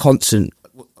of constant,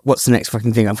 what's the next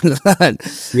fucking thing I'm going to learn?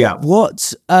 Yeah.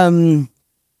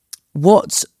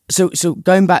 So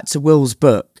going back to Will's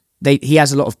book, he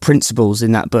has a lot of principles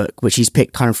in that book, which he's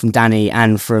picked kind of from Danny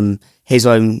and from his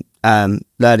own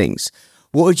learnings.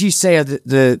 What would you say are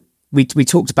we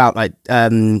talked about like,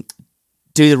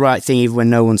 do the right thing even when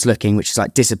no one's looking, which is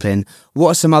like discipline.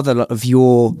 What are some other of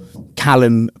your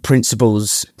Calum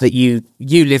principles that you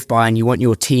live by and you want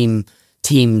your teams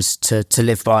to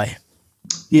live by?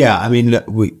 Yeah, I mean, look,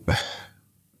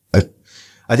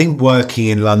 I think working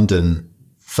in London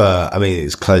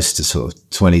it's close to sort of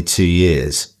 22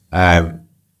 years.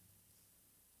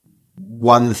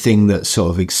 One thing that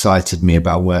sort of excited me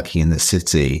about working in the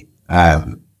city,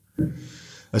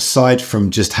 aside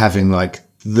from just having like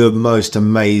the most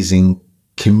amazing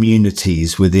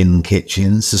communities within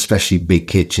kitchens, especially big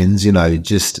kitchens,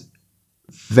 just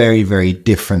very, very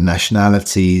different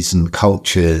nationalities and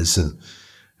cultures.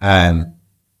 And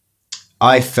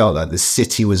I felt like the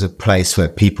city was a place where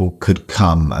people could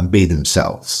come and be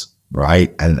themselves,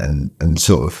 right? And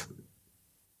sort of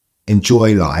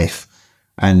enjoy life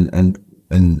and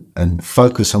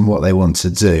focus on what they want to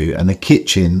do. And the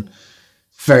kitchen,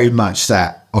 very much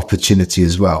that opportunity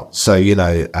as well. So,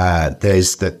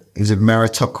 there's a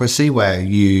meritocracy where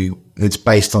it's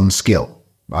based on skill,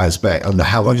 right? It's based on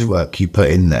how much work you put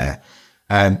in there.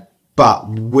 But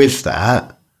with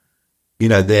that,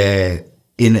 there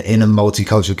in a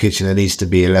multicultural kitchen, there needs to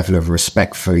be a level of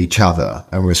respect for each other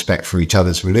and respect for each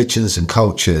other's religions and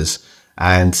cultures,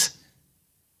 and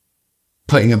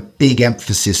putting a big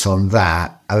emphasis on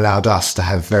that allowed us to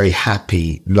have very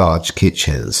happy, large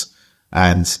kitchens.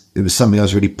 And it was something I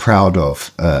was really proud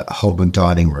of at Holborn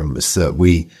Dining Room, was that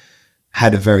we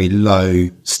had a very low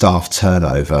staff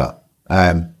turnover.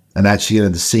 And actually,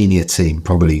 the senior team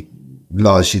probably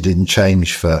largely didn't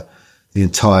change for the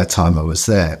entire time I was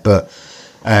there. But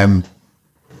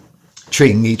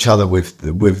treating each other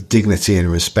with dignity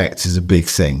and respect is a big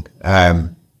thing.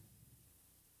 And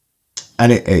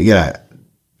it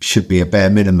should be a bare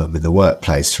minimum in the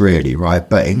workplace, really, right?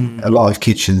 But in a lot of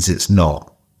kitchens, it's not.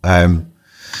 Aside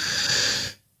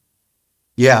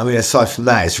from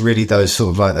that, it's really those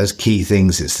sort of like those key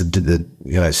things. It's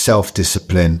the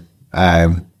self-discipline,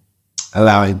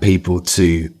 allowing people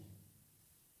to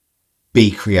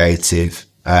be creative,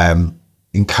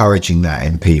 encouraging that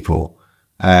in people,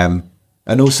 and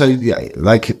also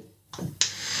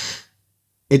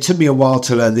it took me a while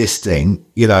to learn this thing,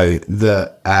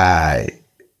 that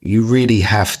you really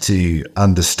have to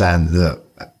understand that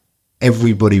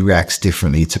everybody reacts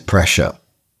differently to pressure.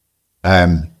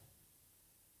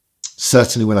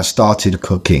 Certainly when I started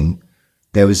cooking,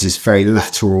 there was this very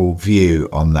lateral view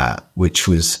on that, which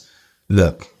was,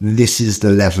 look, this is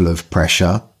the level of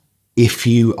pressure. If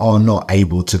you are not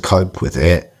able to cope with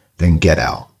it, then get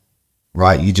out,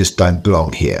 right? You just don't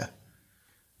belong here.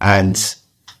 And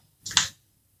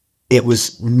it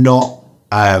was not,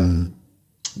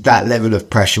 that level of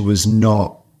pressure was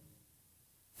not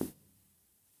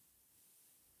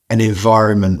an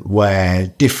environment where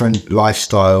different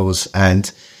lifestyles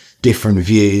and different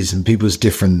views and people's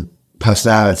different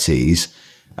personalities,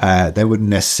 they wouldn't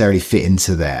necessarily fit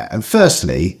into there. And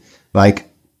firstly, like,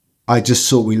 I just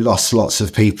saw we lost lots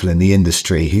of people in the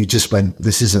industry who just went,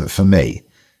 this isn't for me,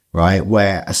 right?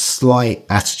 Where a slight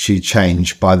attitude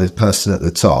change by the person at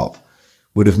the top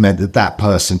would have meant that that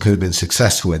person could have been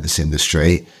successful in this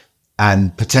industry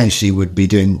and potentially would be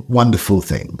doing wonderful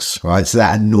things, right? So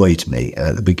that annoyed me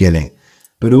at the beginning.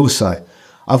 But also,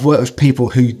 I've worked with people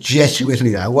who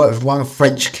genuinely, I worked with one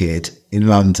French kid in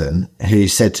London who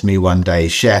said to me one day,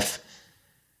 chef,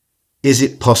 is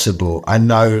it possible? I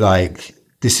know, like,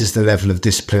 this is the level of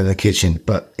discipline in the kitchen,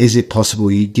 but is it possible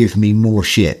you give me more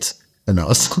shit? And I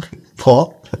was like,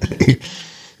 what?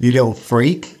 You little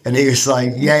freak. And he was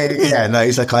like, yeah. No,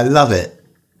 he's like, I love it.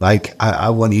 Like,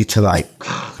 I want you to like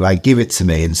give it to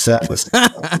me in service.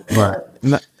 Right.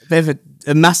 Bit of a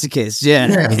masochist,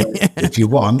 yeah. If you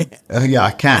want, yeah,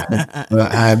 I can.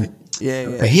 But,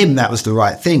 for him, that was the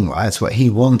right thing, right? That's what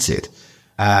he wanted.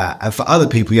 And for other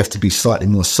people, you have to be slightly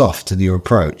more soft in your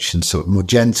approach and sort of more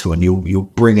gentle, and you'll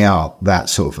bring out that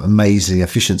sort of amazing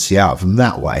efficiency out of them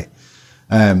that way.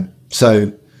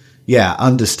 So, yeah,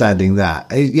 understanding that.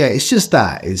 Yeah, it's just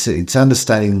that. It's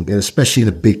understanding, especially in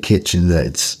a big kitchen, that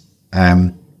it's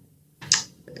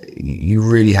you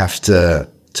really have to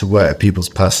work at people's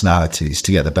personalities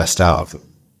to get the best out of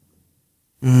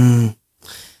them.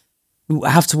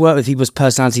 Have to work with people's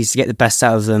personalities to get the best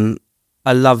out of them.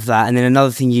 I love that. And then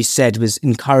another thing you said was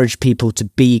encourage people to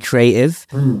be creative.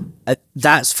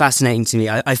 That's fascinating to me.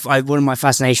 I one of my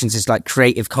fascinations is like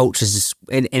creative cultures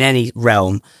in any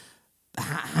realm.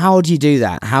 How do you do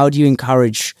that? How do you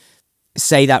encourage,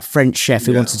 say, that French chef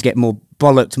who wanted to get more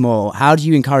bollocked more? How do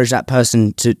you encourage that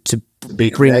person to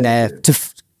bring their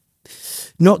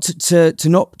not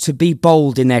to be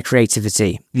bold in their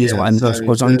creativity? Is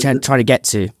what I'm trying to get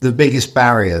to. The biggest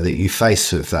barrier that you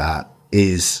face with that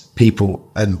is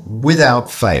people, and without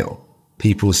fail,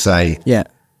 people say, I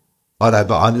know,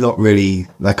 but I'm not really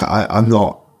like I'm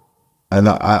not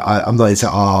into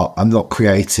art. I'm not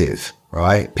creative,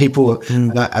 right? People,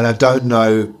 and I don't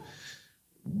know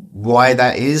why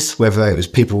that is. Whether it was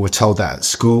people were told that at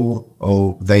school,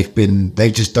 or they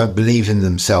just don't believe in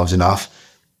themselves enough.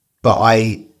 But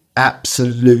I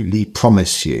absolutely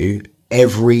promise you,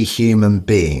 every human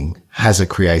being has a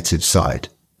creative side,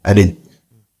 and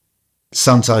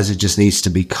sometimes it just needs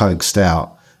to be coaxed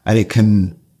out, and it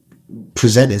can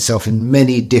present itself in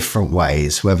many different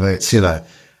ways, whether it's,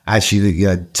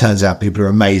 actually, turns out people are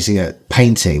amazing at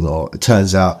painting, or it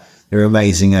turns out they're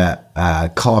amazing at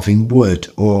carving wood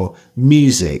or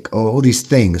music or all these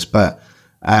things. But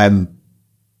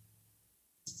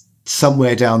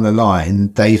somewhere down the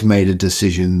line, they've made a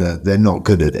decision that they're not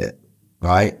good at it,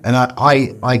 right? And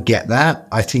I get that.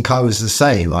 I think I was the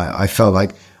same. I felt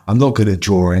like I'm not good at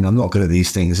drawing. I'm not good at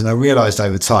these things. And I realized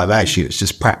over time, actually, it's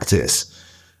just practice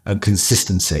and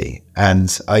consistency. And,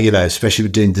 especially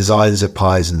with doing designs of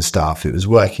pies and stuff, it was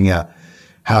working out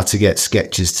how to get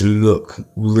sketches to look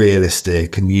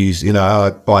realistic and use,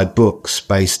 I'd buy books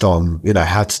based on,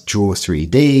 how to draw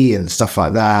 3D and stuff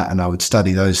like that. And I would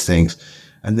study those things.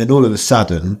 And then all of a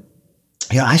sudden,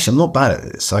 actually, I'm not bad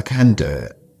at this. I can do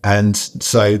it. And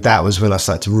so that was when I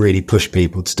started to really push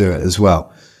people to do it as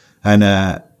well. And,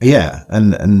 and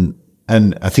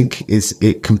I think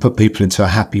it can put people into a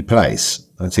happy place.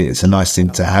 I think it's a nice thing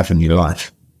to have in your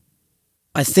life.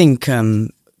 I think,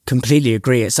 completely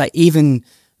agree. It's like, even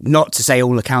not to say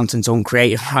all accountants aren't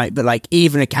creative, right? But like,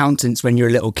 even accountants, when you're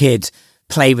a little kid,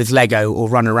 play with Lego or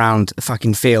run around a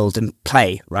fucking field and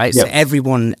play, right? Yep. So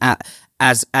everyone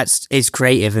is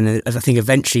creative. And I think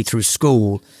eventually through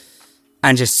school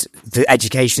and just the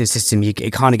education system,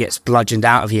 it kind of gets bludgeoned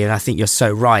out of you. And I think you're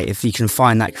so right. If you can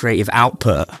find that creative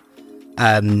output,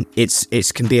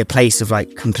 it can be a place of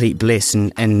like complete bliss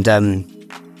and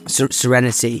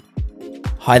serenity.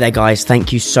 Hi there, guys.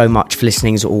 Thank you so much for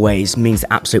listening. As always, it means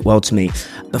the absolute world to me.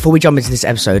 Before we jump into this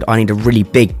episode, I need a really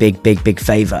big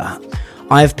favor.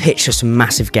 I have pitched for some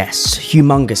massive guests,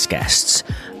 humongous guests,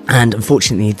 and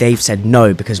unfortunately they've said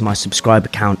no because my subscriber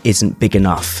count isn't big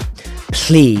enough.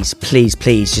 Please, please,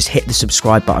 please just hit the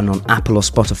subscribe button on Apple or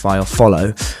Spotify or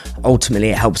follow.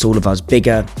 Ultimately, it helps all of us.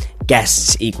 Bigger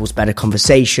guests equals better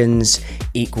conversations,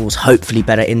 equals hopefully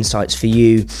better insights for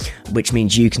you, which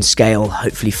means you can scale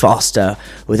hopefully faster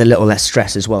with a little less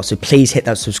stress as well. So please hit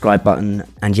that subscribe button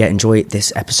and enjoy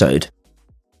this episode.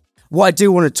 What I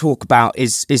do want to talk about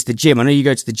is the gym. I know you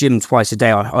go to the gym twice a day.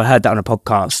 I heard that on a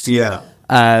podcast. Yeah.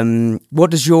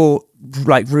 What does your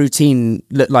routine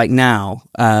look like now?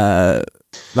 What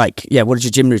does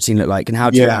your gym routine look like, and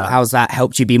how's that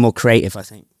helped you be more creative? I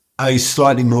think it's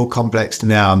slightly more complex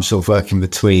now. I'm sort of working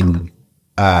between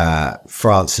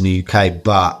France and the UK,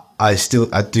 but I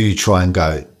do try and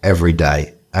go every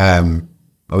day. I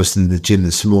was in the gym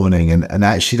this morning, and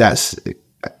actually that's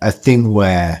a thing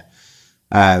where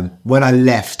when I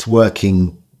left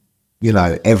working,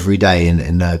 every day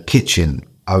in the kitchen,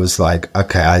 I was like,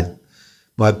 okay,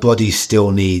 my body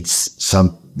still needs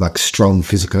some like strong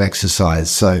physical exercise.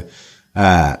 So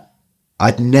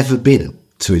I'd never been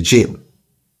to a gym,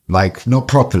 like not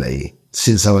properly,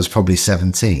 since I was probably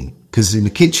 17. Because in the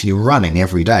kitchen, you're running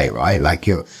every day, right? Like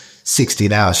you're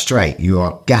 16 hours straight, you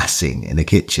are gassing in the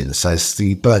kitchen. So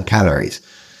you burn calories.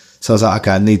 So I was like,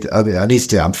 okay, I need to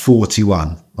do it. I'm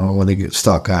 41. I want to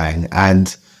start going.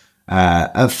 And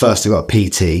at first I got a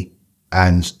PT,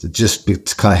 and just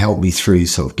to kind of help me through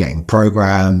sort of getting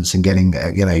programs and getting,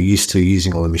 used to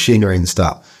using all the machinery and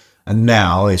stuff. And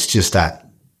now it's just that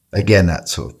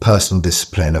sort of personal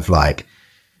discipline of like,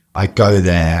 I go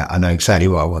there, I know exactly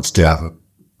what I want to do.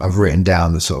 I've written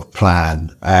down the sort of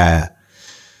plan.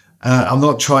 I'm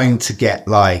not trying to get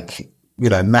like,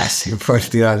 massive or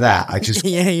anything like that. I just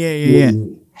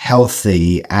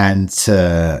healthy and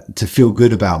to feel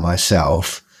good about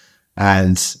myself.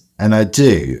 And I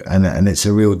do, and it's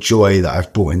a real joy that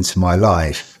I've brought into my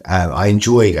life. I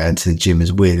enjoy going to the gym,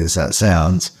 as weird as that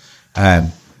sounds,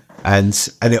 and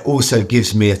it also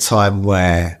gives me a time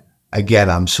where,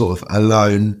 again, I'm sort of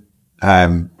alone.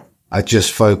 I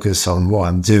just focus on what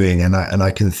I'm doing, and I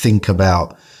can think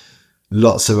about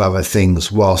lots of other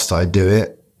things whilst I do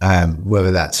it,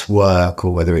 whether that's work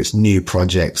or whether it's new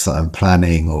projects that I'm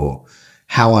planning or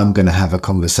how I'm going to have a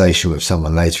conversation with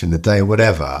someone later in the day,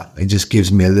 whatever. It just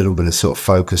gives me a little bit of sort of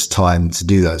focused time to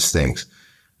do those things.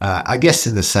 I guess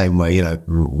in the same way,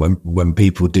 when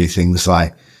people do things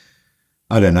like,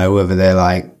 I don't know, whether they're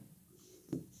like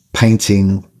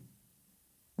painting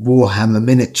Warhammer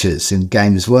miniatures in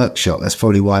Games Workshop. That's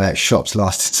probably why that shop's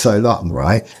lasted so long,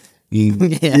 right? You do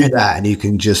that and you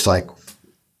can just like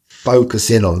focus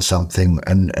in on something,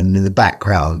 and in the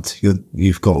background,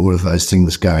 you've got all of those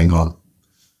things going on.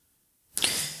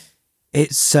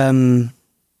 It's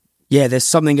there's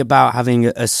something about having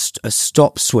a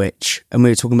stop switch, and we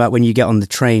were talking about when you get on the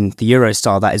train, the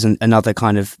Eurostar. That is another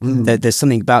kind of there's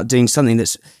something about doing something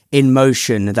that's in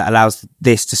motion that allows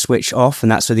this to switch off,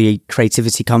 and that's where the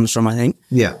creativity comes from, I think.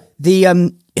 Yeah.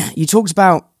 The you talked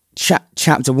about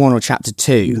chapter 1 or chapter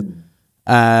 2,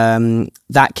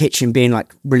 that kitchen being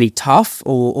like really tough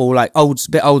or like a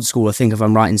bit old school, I think, if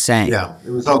I'm right in saying. Yeah,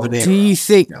 it was of an era. Do you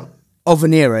think? Yeah. Of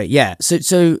an era, yeah.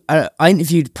 So I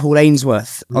interviewed Paul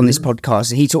Ainsworth on this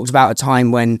podcast, and he talked about a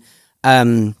time when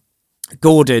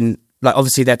Gordon, like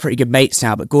obviously they're pretty good mates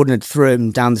now, but Gordon had threw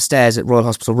him down the stairs at Royal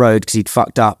Hospital Road because he'd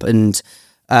fucked up, and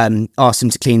asked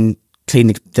him to clean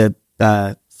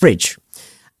the fridge.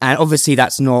 And obviously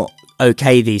that's not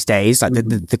okay these days. Like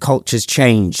the culture's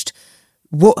changed.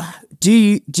 What do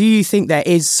you think there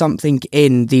is something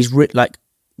in these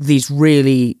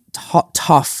really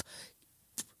tough,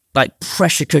 like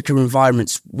pressure cooker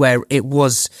environments where it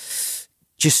was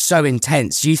just so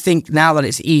intense? Do you think now that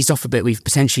it's eased off a bit, we've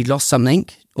potentially lost something,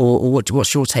 or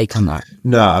what's your take on that?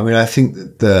 No, I mean, I think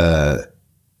that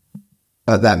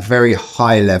at that very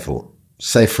high level,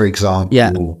 say for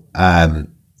example,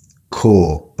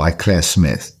 Core by Claire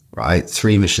Smith, right?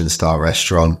 3 Michelin star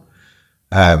restaurant.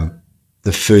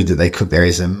 The food that they cook there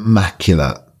is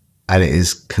immaculate, and it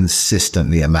is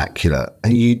consistently immaculate.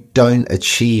 And you don't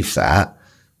achieve that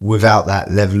without that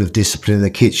level of discipline in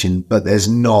the kitchen, but there's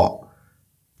not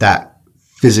that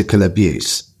physical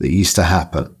abuse that used to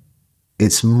happen.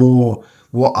 It's more,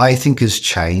 what I think has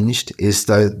changed is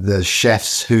the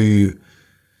chefs who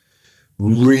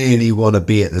really want to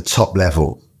be at the top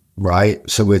level, right?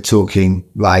 So we're talking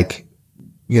like,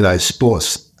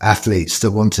 sports athletes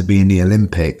that want to be in the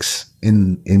Olympics.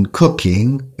 In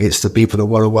cooking, it's the people that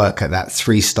want to work at that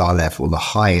 3-star level, the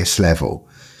highest level.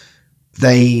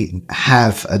 They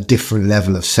have a different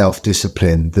level of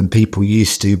self-discipline than people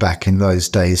used to back in those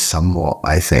days somewhat,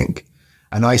 I think.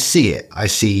 And I see it. I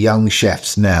see young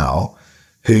chefs now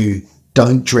who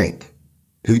don't drink,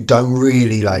 who don't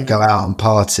really like go out and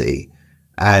party.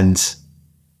 And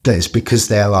it's because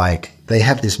they're like, they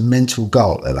have this mental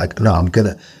goal. They're like, no, I'm going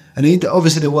to, and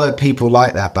obviously there were people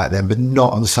like that back then, but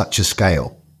not on such a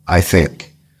scale, I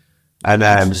think. And,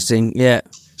 Interesting. Yeah.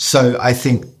 So I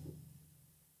think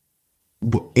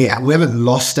we haven't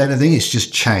lost anything. It's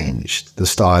just changed the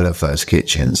style of those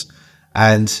kitchens.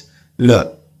 And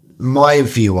look, my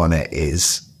view on it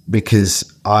is,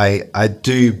 because I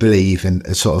do believe in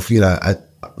a sort of,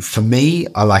 for me,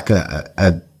 I like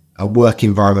a work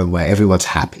environment where everyone's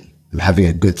happy and having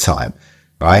a good time,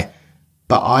 right?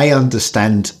 But I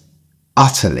understand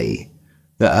utterly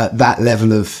that at that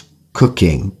level of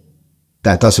cooking,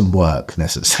 that doesn't work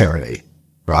necessarily,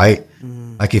 right?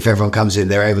 Like if everyone comes in,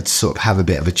 they're able to sort of have a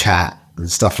bit of a chat and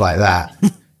stuff like that.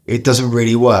 It doesn't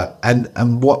really work.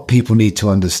 And what people need to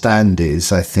understand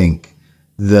is, I think,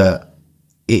 that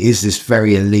it is this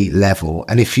very elite level.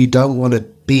 And if you don't want to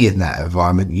be in that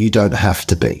environment, you don't have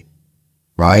to be,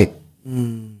 right?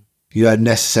 You don't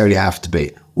necessarily have to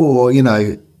be. Or,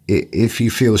 if you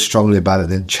feel strongly about it,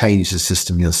 then change the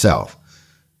system yourself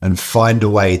and find a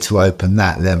way to open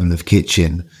that level of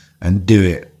kitchen and do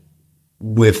it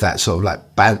with that sort of like,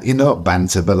 not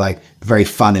banter, but like very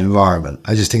fun environment.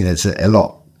 I just think there's a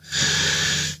lot.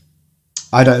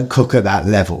 I don't cook at that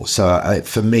level. So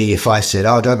for me, if I said,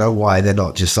 I don't know why they're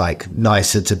not just like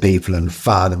nicer to people and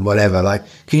fun and whatever, like,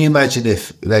 can you imagine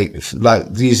if like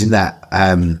using that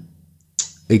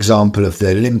example of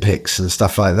the Olympics and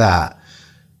stuff like that,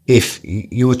 if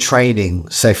you're training,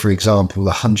 say, for example,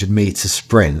 the 100-meter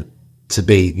sprint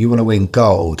you want to win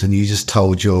gold, and you just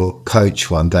told your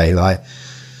coach one day, like,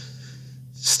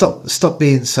 stop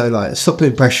being so like, stop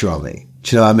putting pressure on me.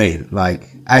 Do you know what I mean? Like,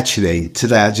 actually,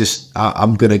 today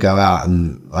I'm going to go out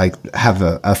and like have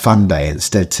a fun day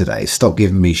instead today. Stop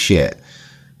giving me shit.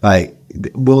 Like,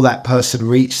 will that person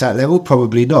reach that level?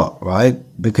 Probably not, right?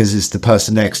 Because it's the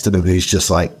person next to them who's just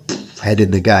like head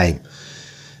in the game.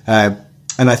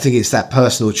 And I think it's that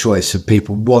personal choice of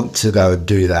people want to go and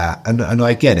do that. And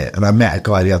I get it. And I met a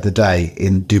guy the other day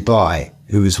in Dubai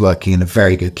who was working in a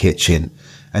very good kitchen.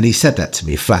 And he said that to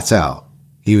me flat out.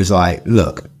 He was like,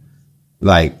 look,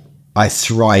 like, I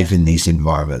thrive in these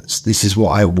environments. This is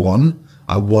what I want.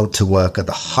 I want to work at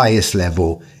the highest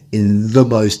level in the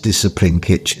most disciplined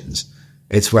kitchens.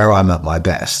 It's where I'm at my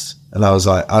best. And I was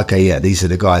like, okay, yeah, these are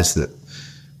the guys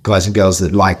and girls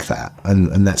that like that.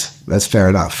 And that's fair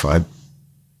enough, right?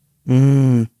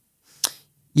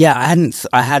 Yeah,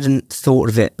 I hadn't thought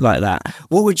of it like that.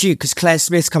 What would you, because Claire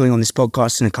Smith's coming on this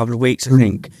podcast in a couple of weeks, I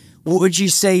think. What would you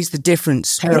say is the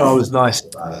difference? Carol was nice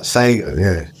about it. Saying,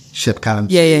 yeah, Chef Calum.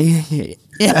 Yeah,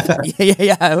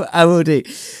 I will do.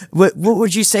 What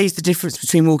would you say is the difference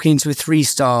between walking into a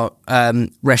 3-star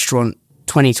restaurant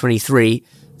 2023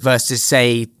 versus,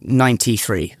 say,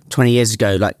 93, 20 years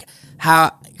ago? Like,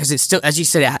 how, because it's still, as you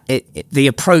said, the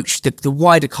approach, the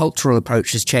wider cultural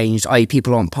approach has changed, i.e.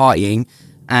 people aren't partying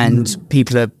and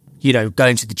people are,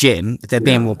 going to the gym, they're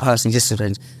being more personally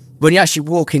disciplined. When you actually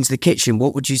walk into the kitchen,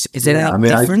 what would you say? Is it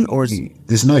different? Or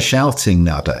there's no shouting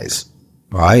nowadays,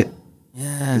 right?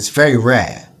 Yeah. It's very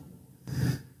rare.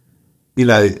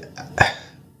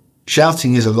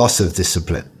 Shouting is a loss of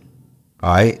discipline,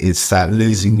 right? It's that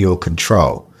losing your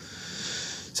control.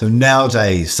 So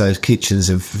nowadays, those kitchens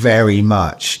are very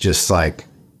much just like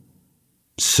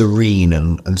serene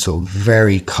and sort of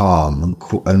very calm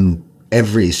and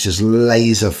it's just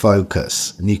laser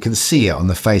focus, and you can see it on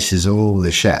the faces of all the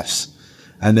chefs.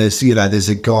 And there's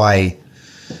a guy,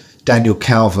 Daniel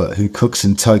Calvert, who cooks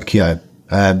in Tokyo,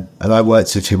 and I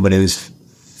worked with him when he was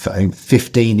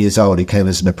 15 years old. He came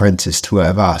as an apprentice to work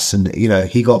with us, and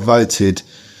he got voted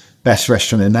best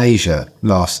restaurant in Asia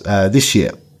this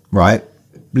year, right?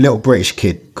 Little British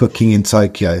kid cooking in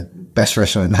Tokyo, best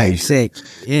restaurant in Asia. Sick.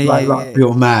 Yeah.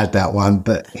 Real mad, that one,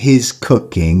 but his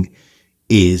cooking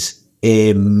is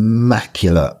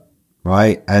immaculate,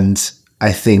 right? And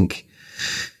I think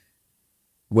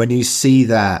when you see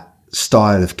that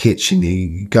style of kitchen,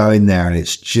 you go in there and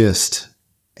it's just,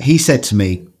 he said to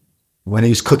me when he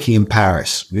was cooking in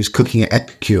Paris, he was cooking at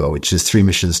Epicure, which is a 3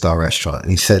 Michelin star restaurant,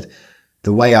 and he said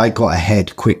the way I got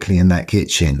ahead quickly in that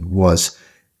kitchen was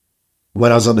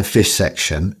when I was on the fish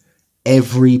section,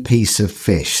 every piece of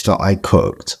fish that I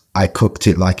cooked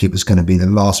it like it was going to be the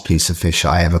last piece of fish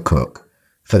I ever cook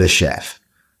for the chef.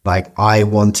 Like, I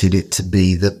wanted it to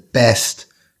be the best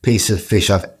piece of fish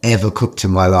I've ever cooked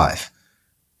in my life.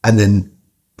 And then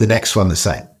the next one the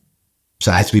same.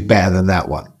 So it had to be better than that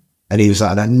one. And he was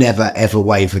like, and I never ever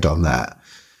wavered on that.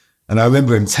 And I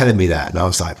remember him telling me that, and I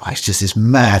was like, oh, it's just this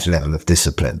mad level of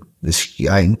discipline, this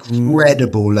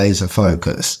incredible laser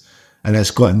focus. And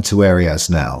that's gotten to where he is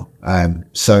now.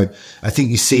 So I think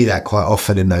you see that quite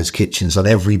often in those kitchens on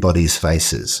everybody's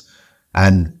faces.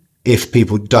 And if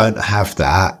people don't have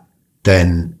that,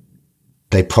 then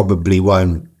they probably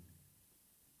won't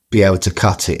be able to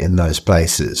cut it in those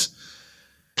places.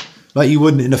 Like you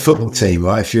wouldn't in a football team,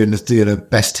 right? If you're in the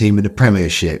best team in the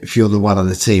Premiership, if you're the one on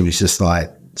the team, it's just like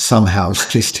somehow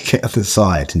just to get on the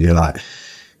side, and you're like,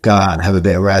 go out and have a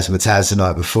bit of razzmatazz the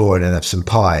night before and then have some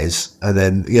pies. And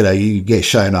then, you get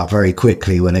shown up very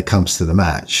quickly when it comes to the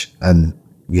match, and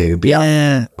you'll be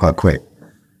up quite quick.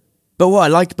 But what I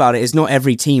like about it is not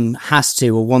every team has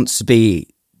to or wants to be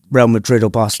Real Madrid or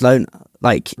Barcelona.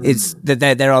 Like it's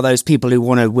there are those people who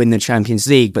want to win the Champions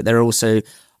League, but there are also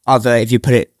other, if you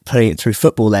putting it through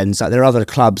football lens, like there are other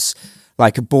clubs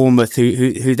like a Bournemouth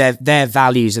who their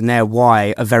values and their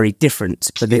why are very different,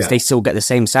 but they still get the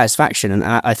same satisfaction. And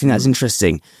I think that's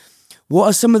interesting. What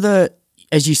are some of the,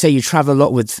 as you say, you travel a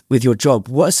lot with your job,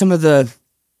 what are some of the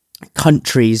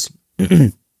countries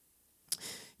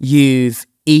you've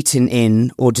eaten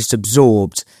in or just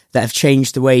absorbed that have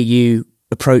changed the way you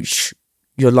approach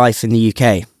your life in the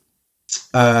UK?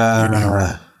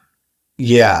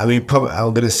 Yeah, I mean, probably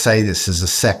I'm going to say this as a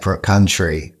separate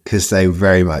country because they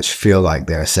very much feel like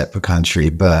they're a separate country,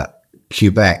 but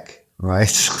Quebec,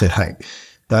 right? Like,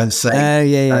 don't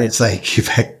say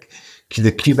Quebec.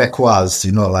 The Quebecois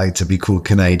do not like to be called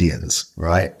Canadians,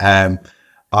 right?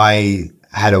 I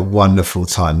had a wonderful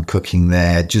time cooking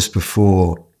there just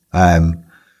before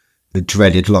the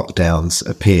dreaded lockdowns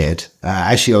appeared.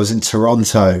 Actually, I was in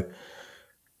Toronto.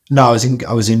 No, I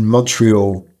was in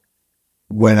Montreal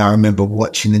when I remember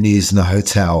watching the news in the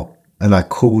hotel, and I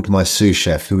called my sous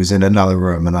chef who was in another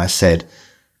room, and I said,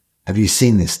 have you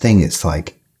seen this thing? It's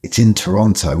in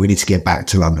Toronto. We need to get back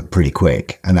to London pretty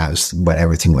quick. And that was when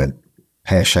everything went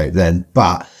pear-shaped then.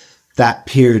 But that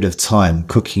period of time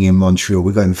cooking in Montreal,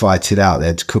 we got invited out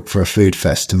there to cook for a food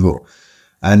festival.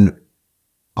 And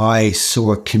I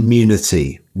saw a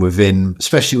community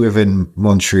especially within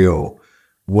Montreal,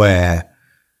 where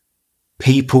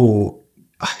people,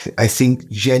 I think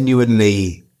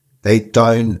genuinely, they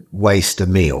don't waste a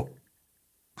meal.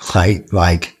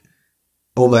 Like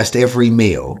almost every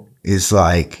meal is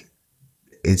like,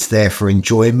 it's there for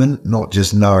enjoyment, not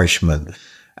just nourishment.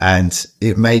 And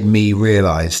it made me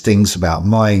realize things about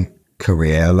my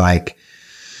career. Like,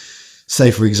 say,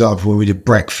 for example, when we did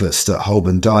breakfast at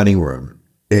Holborn Dining Room,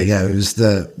 it was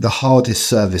the hardest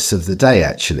service of the day,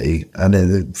 actually. And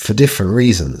then for different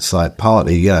reasons, like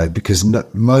partly, because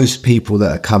most people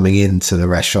that are coming into the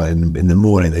restaurant in the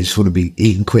morning, they just want to be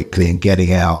eating quickly and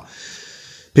getting out.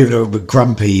 People are a bit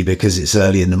grumpy because it's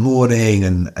early in the morning,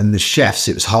 and the chefs,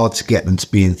 it was hard to get them to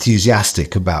be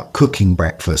enthusiastic about cooking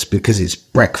breakfast because it's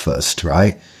breakfast,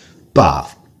 right?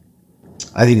 But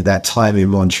I think that time in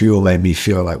Montreal made me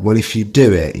feel like, well, if you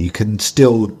do it, you can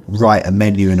still write a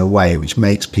menu in a way which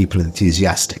makes people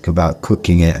enthusiastic about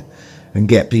cooking it and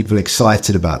get people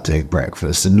excited about doing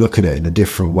breakfast and look at it in a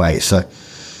different way. So,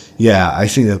 yeah, I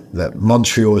think that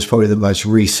Montreal is probably the most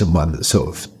recent one that sort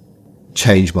of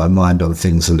changed my mind on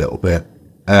things a little bit.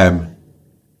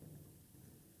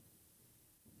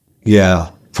 Yeah,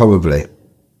 probably.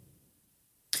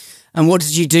 And what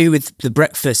did you do with the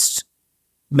breakfast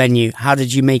menu? How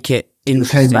did you make it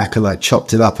interesting? I came back and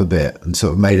chopped it up a bit and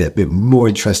sort of made it a bit more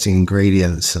interesting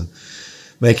ingredients and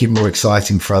make it more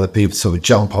exciting for other people to sort of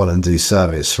jump on and do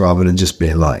service rather than just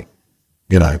being like,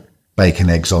 bacon,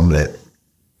 eggs, omelette,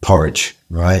 porridge,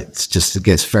 right? It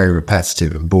gets very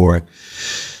repetitive and boring.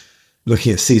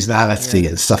 Looking at seasonality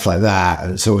and stuff like that,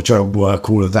 and so we're trying to work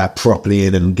all of that properly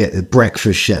in and get the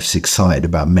breakfast chefs excited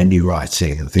about menu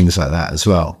writing and things like that as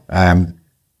well.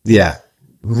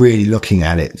 Really looking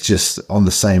at it just on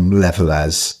the same level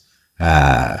as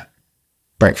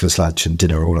breakfast, lunch and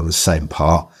dinner all on the same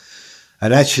par.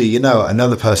 And actually,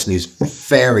 another person who's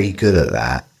very good at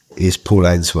that is Paul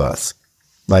Ainsworth.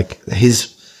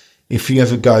 If you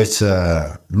ever go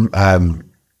to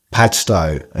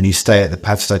Padstow and you stay at the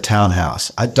Padstow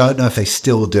Townhouse, I don't know if they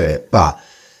still do it, but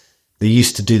they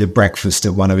used to do the breakfast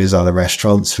at one of his other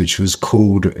restaurants, which was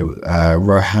called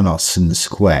Rohanson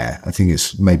Square. I think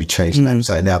it's maybe changed names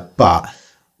now, but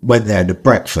went there to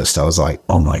breakfast. I was like,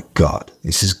 oh my God,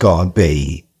 this has got to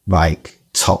be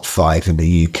top 5 in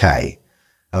the UK.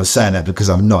 I was saying that because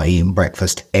I'm not eating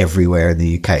breakfast everywhere in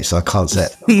the UK, so I can't say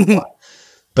it.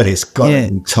 But it's got to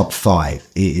be top 5.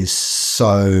 It is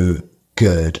so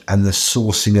good, and the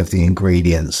sourcing of the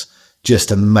ingredients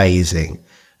just amazing,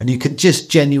 and you could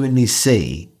just genuinely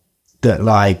see that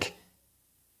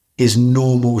his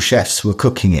normal chefs were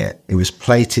cooking it. It was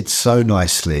plated so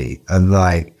nicely and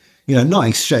like, you know, not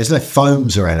extra, there's no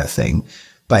foams or anything,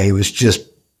 but it was just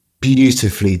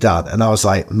beautifully done. And I was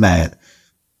like, man,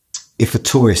 if a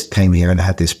tourist came here and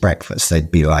had this breakfast, they'd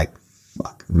be like,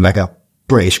 fuck, like a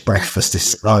British breakfast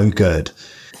is so good.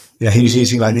 You know, he was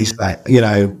using like these, like, you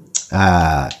know,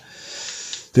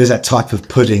 there's that type of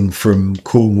pudding from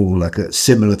Cornwall, like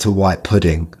similar to white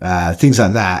pudding, things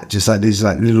like that. Just like these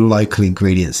like little local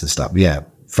ingredients and stuff. Yeah,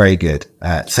 very good.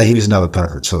 So he was another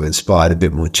person sort of inspired a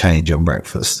bit more change on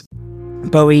breakfast.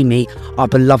 Bohemi, our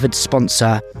beloved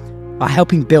sponsor, are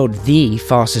helping build the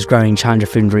fastest growing challenger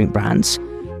food and drink brands.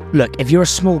 Look, if you're a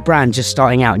small brand just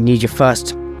starting out and need your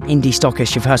first indie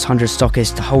stockist, your first 100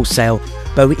 stockists to wholesale,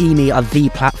 Bohemi are the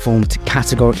platform to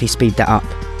categorically speed that up.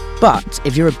 But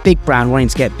if you're a big brand wanting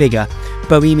to get bigger,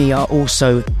 Bohemi are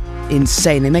also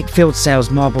insane. They make field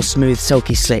sales marble smooth,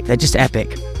 silky slick. They're just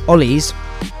epic. Ollie's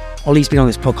been on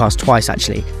this podcast twice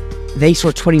actually. They saw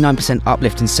a 29%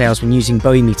 uplift in sales when using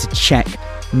Bohemi to check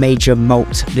major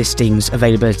malt listings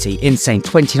availability. Insane.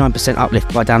 29%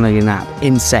 uplift by downloading an app.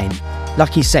 Insane.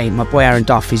 Lucky Saint, my boy Aaron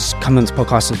Duff, who's coming on this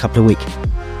podcast in a couple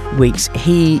of weeks,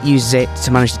 he uses it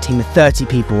to manage a team of 30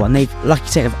 people, and they've, Lucky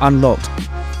Saint, have unlocked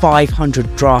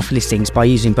 500 draft listings by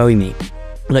using Bohemi.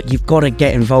 Look, you've got to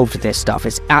get involved with this stuff.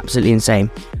 It's absolutely insane,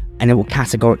 and it will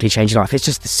categorically change your life. It's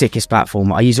just the sickest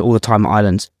platform. I use it all the time at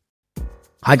Islands.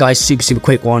 Hi guys, super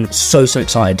quick one. So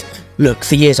excited. Look,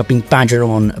 for years I've been badgering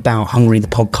on about Hungry the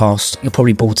podcast. You're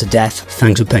probably bored to death.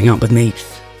 Thanks for putting up with me.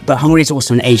 But Hungry is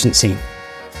also an agency,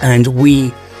 and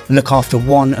we look after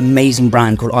one amazing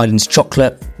brand called Islands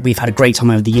Chocolate. We've had a great time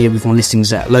over the year. We've won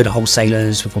listings at a load of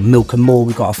wholesalers. We've got Milk and More.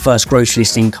 We've got our first grocery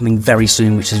listing coming very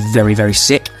soon, which is very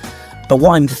sick. But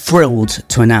what I'm thrilled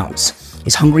to announce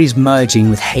is Hungry is merging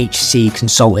with HC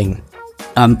Consulting.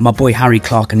 My boy Harry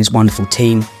Clark and his wonderful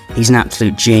team, he's an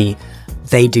absolute G.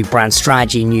 They do brand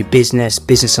strategy, new business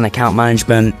and account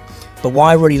management. But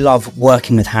why I really love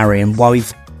working with Harry and why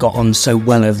we've got on so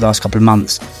well over the last couple of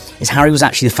months is Harry was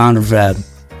actually the founder of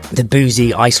the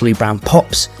boozy Isley brand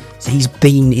Pops. So he's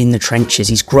been in the trenches,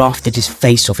 he's grafted his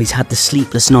face off, he's had the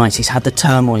sleepless nights, he's had the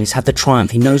turmoil, he's had the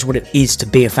triumph, he knows what it is to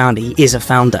be a founder, he is a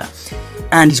founder.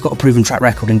 And he's got a proven track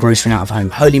record in grocery and out of home.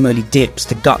 Holy Moly Dips,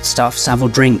 The Gut Stuff, Savile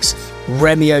Drinks,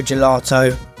 Remio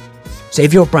Gelato. So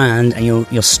if you're a brand and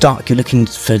you're stuck, you're looking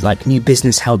for like new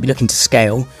business help, you're looking to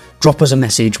scale, drop us a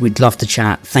message, we'd love to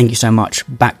chat. Thank you so much.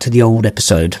 Back to the old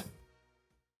episode.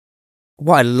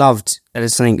 What I loved, and I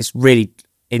think it's really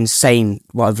insane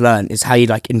what I've learned, is how you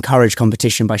like encourage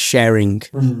competition by sharing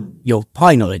your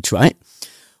pie knowledge, right?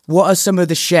 What are some of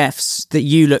the chefs that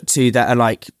you look to that are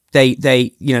like, they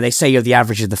say you're the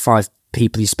average of the 5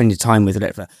 people you spend your time with, or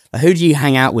whatever. Like, who do you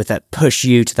hang out with that push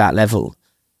you to that level?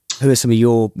 Who are some of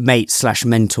your mates /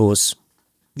 mentors?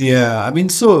 Yeah, I mean,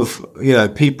 sort of, you know,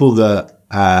 people that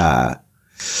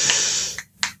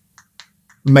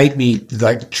made me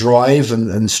like drive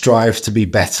and strive to be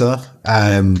better.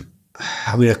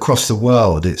 I mean, across the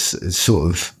world, it's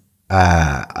sort of,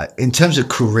 in terms of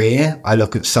career, I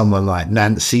look at someone like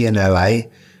Nancy in LA.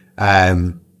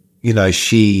 You know,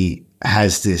 she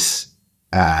has this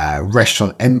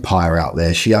restaurant empire out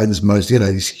there. She owns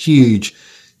this huge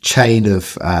chain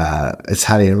of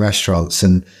Italian restaurants,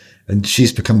 and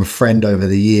she's become a friend over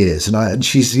the years. And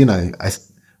she's, you know,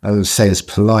 I would say this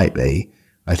politely,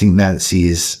 I think Nancy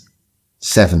is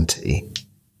 70.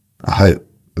 I hope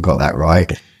I got that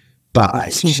right.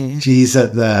 But she's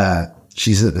at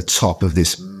the top of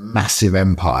this massive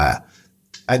empire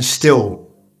and still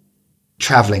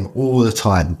traveling all the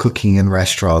time, cooking in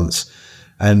restaurants.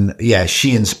 And yeah,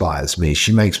 she inspires me.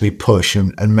 She makes me push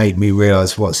and made me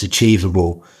realize what's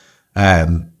achievable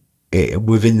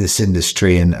within this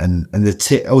industry, and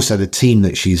also the team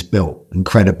that she's built,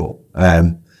 incredible.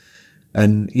 And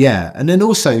then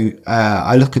also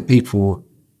I look at people.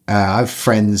 I have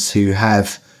friends who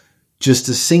have just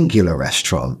a singular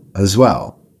restaurant as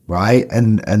well, right?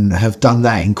 And have done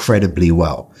that incredibly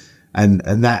well. And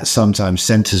that sometimes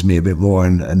centers me a bit more,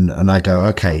 and I go,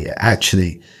 okay,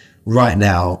 actually, right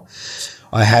now,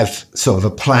 I have sort of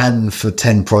a plan for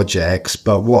 10 projects,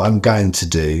 but what I'm going to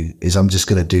do is I'm just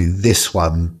going to do this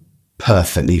one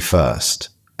perfectly first,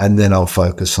 and then I'll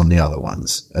focus on the other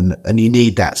ones. And you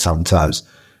need that sometimes.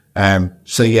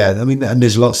 So yeah, I mean, and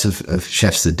there's lots of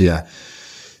chefs that do that.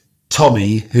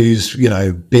 Tommy, who's, you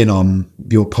know, been on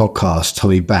your podcast,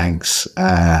 Tommy Banks,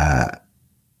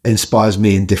 inspires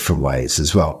me in different ways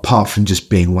as well, apart from just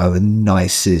being one of the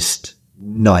nicest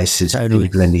totally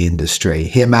people in the industry.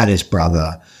 Him and his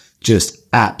brother, just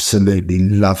absolutely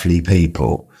lovely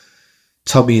people.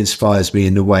 Tommy inspires me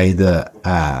in the way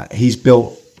that he's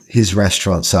built his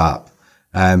restaurants up.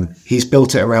 He's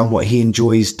built it around what he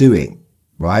enjoys doing,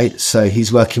 right? So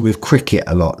he's working with cricket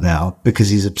a lot now because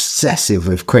he's obsessive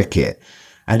with cricket,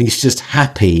 and he's just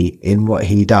happy in what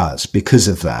he does because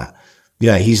of that.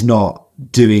 You know, he's not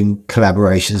doing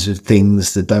collaborations with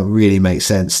things that don't really make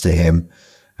sense to him.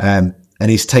 And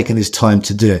he's taken his time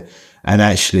to do it. And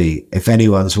actually, if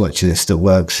anyone's watching this that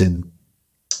works in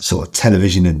sort of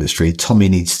television industry, Tommy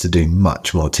needs to do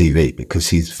much more TV because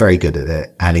he's very good at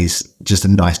it and he's just a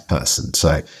nice person.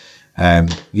 So,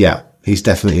 yeah, he's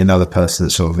definitely another person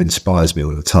that sort of inspires me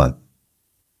all the time.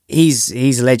 He's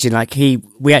a legend. Like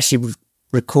we actually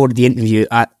recorded the interview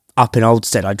up in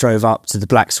Oldstead. I drove up to the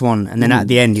Black Swan, and then at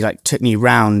the end, he like took me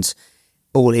round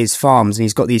all his farms, and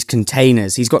he's got these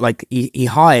containers. He's got like he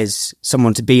hires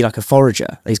someone to be like a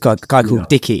forager. He's got a guy called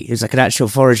Dickie who's like an actual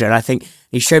forager, and I think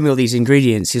he showed me all these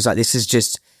ingredients. He was like, "This is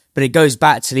just," but it goes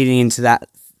back to leaning into that,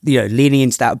 leaning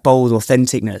into that bold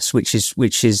authenticness, which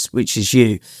is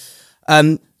you.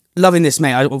 Loving this,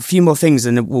 mate. A few more things,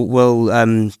 and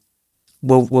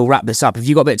we'll wrap this up. Have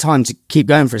you got a bit of time to keep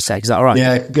going for a sec? Is that all right?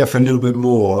 Yeah, I could go for a little bit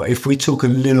more. If we talk a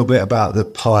little bit about the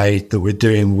pie that we're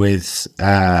doing with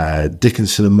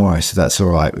Dickinson and Morris, if that's all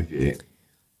right with you.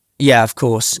 Yeah, of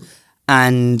course.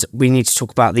 And we need to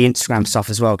talk about the Instagram stuff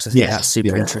as well, because I think that's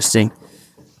super interesting.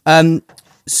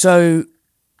 So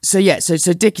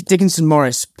Dickinson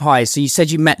Morris pie. So you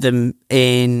said you met them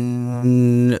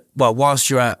whilst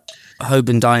you're at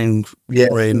Holborn Dining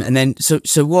Room, and then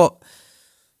so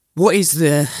what is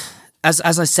the, as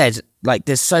I said, like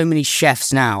there's so many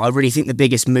chefs now. I really think the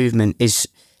biggest movement is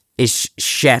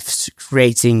chefs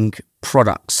creating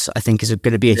products. I think is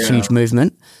going to be a huge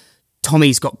movement.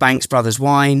 Tommy's got Banks Brothers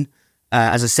Wine.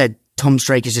 As I said, Tom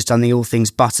Strake has just done the All Things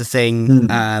Butter thing.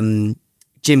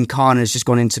 Jim Carner's just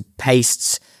gone into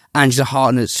pastes. Angela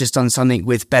Hartnett's just done something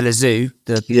with Bella Zoo,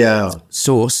 the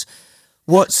sauce.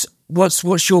 What's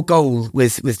your goal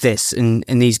with this and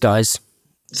these guys?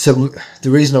 So the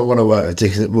reason I want to work with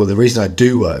Dickinson, the reason I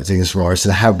do work with Dickinson Morris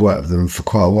and I have worked with them for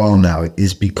quite a while now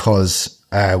is because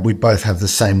we both have the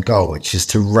same goal, which is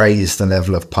to raise the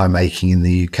level of pie making in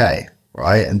the UK,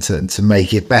 right? And to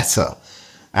make it better.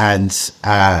 And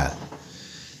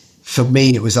for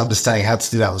me, it was understanding how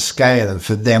to do that on scale. And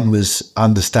for them was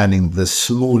understanding the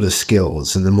smaller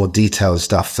skills and the more detailed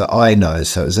stuff that I know.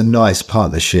 So it was a nice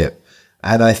partnership.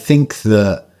 And I think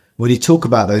that when you talk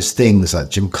about those things like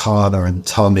Jim Carner and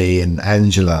Tommy and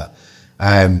Angela,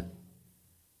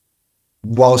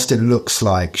 whilst it looks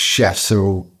like chefs are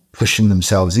all pushing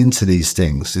themselves into these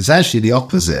things, it's actually the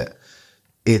opposite.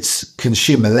 It's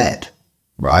consumer-led,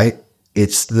 right?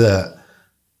 It's that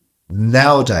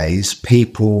nowadays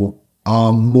people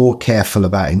are more careful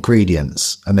about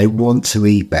ingredients and they want to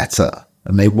eat better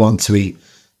and they want to eat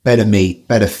better meat,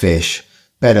 better fish,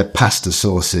 better pasta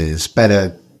sauces,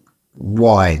 better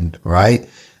wine, right?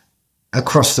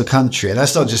 Across the country. And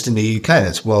that's not just in the UK,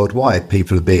 that's worldwide.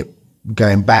 People are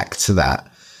going back to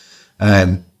that.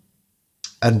 And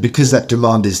because that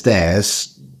demand is there,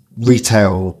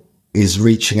 retail is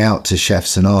reaching out to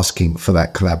chefs and asking for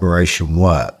that collaboration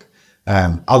work.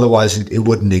 Otherwise, it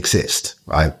wouldn't exist,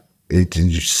 right?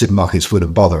 Supermarkets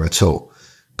wouldn't bother at all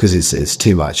because it's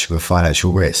too much of a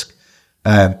financial risk.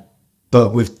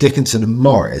 But with Dickinson and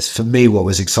Morris, for me, what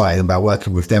was exciting about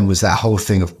working with them was that whole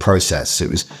thing of process. It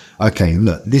was, okay,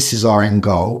 look, this is our end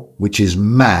goal, which is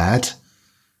mad.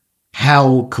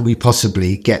 How can we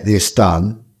possibly get this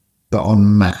done, but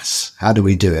en masse? How do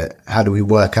we do it? How do we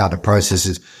work out the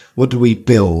processes? What do we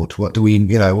build? What do we,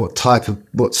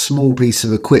 what small piece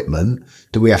of equipment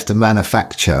do we have to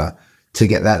manufacture to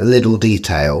get that little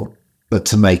detail, but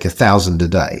to make 1,000 a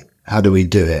day? How do we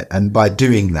do it? And by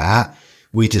doing that,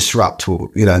 we disrupt,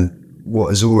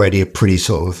 what is already a pretty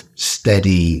sort of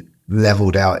steady,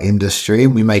 leveled out industry,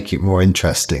 and we make it more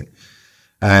interesting.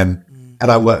 And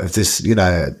I work with this,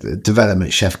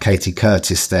 development chef, Katie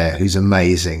Curtis there, who's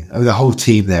amazing. I mean, the whole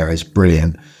team there is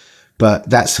brilliant. But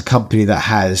that's a company that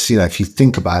has, if you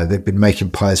think about it, they've been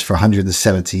making pies for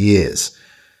 170 years.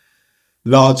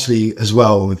 Largely as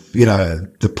well with,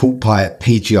 the pork pie at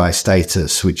PGI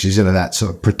status, which is, that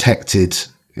sort of protected.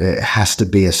 It has to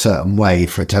be a certain way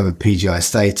for it to have a PGI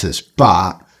status,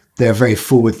 but they're a very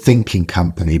forward-thinking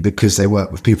company because they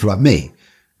work with people like me,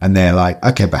 and they're like,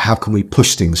 okay, but how can we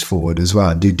push things forward as well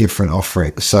and do different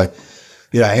offerings? So,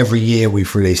 every year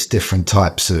we've released different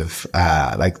types of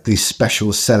like these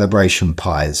special celebration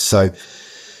pies. So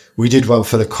we did one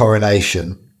for the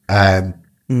coronation, and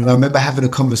I remember having a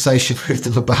conversation with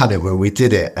them about it when we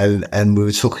did it, and we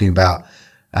were talking about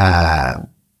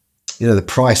the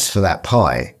price for that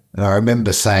pie. And I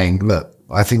remember saying, look,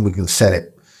 I think we can sell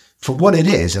it for what it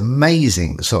is,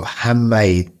 amazing, sort of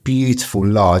handmade, beautiful,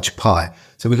 large pie.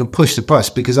 So we can push the price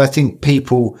because I think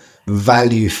people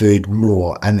value food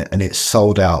more, and it's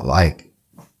sold out like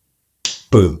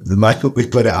boom, the moment we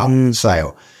put it up on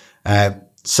sale.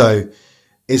 So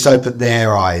it's opened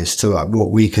their eyes to like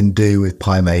what we can do with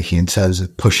pie making in terms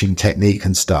of pushing technique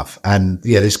and stuff. And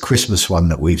yeah, this Christmas one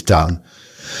that we've done,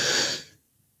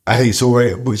 I think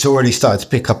it's already started to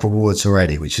pick up awards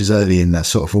already, which is early in that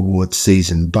sort of award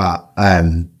season. But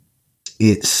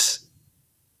it's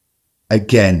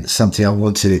again something I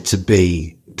wanted it to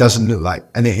be. Doesn't look like,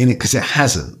 and because it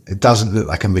hasn't. It doesn't look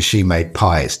like a machine-made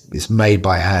pie. It's made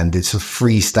by hand. It's a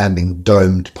freestanding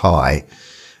domed pie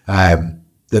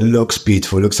that looks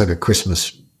beautiful. It looks like a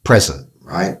Christmas present,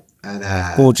 right?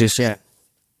 And gorgeous, yeah.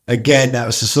 Again, that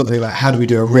was the sort of thing like, how do we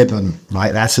do a ribbon?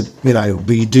 Right, that's but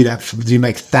you do that. You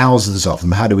make thousands of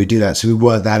them. How do we do that? So we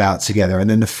work that out together, and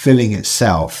then the filling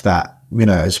itself, that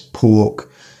is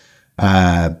pork,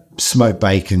 smoked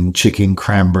bacon, chicken,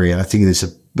 cranberry, and I think it's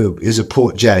a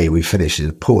pork jelly. We finished it,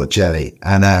 a pork jelly,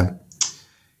 and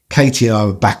Katie and I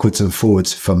were backwards and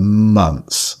forwards for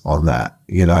months on that.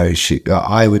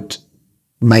 I would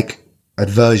make a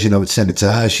version, I would send it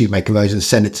to her. She'd make a version,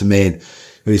 send it to me, and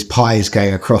these pies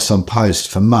going across on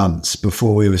post for months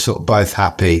before we were sort of both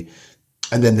happy,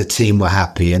 and then the team were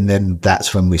happy, and then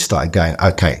that's when we started going,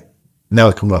 okay, now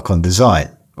we can work on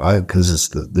design, right? Because it's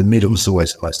the middle is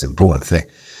always the most important thing.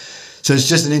 So it's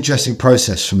just an interesting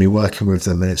process for me working with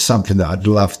them, and it's something that I'd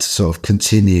love to sort of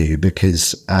continue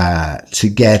because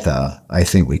together I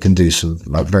think we can do some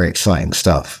like very exciting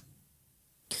stuff.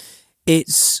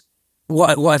 It's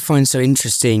what I find so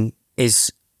interesting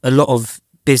is a lot of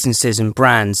businesses and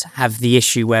brands have the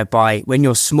issue whereby when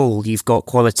you're small, you've got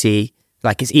quality,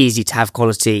 like it's easy to have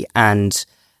quality and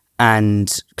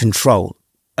control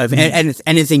of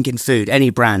anything in food, any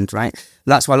brand, right?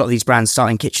 That's why a lot of these brands start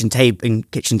in kitchen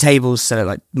tables, so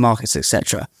like markets,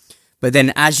 etc. But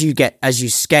then as you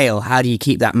scale, how do you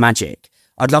keep that magic?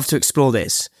 I'd love to explore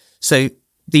this. So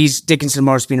these Dickinson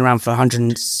Morris have been around for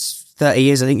 130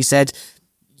 years, I think you said.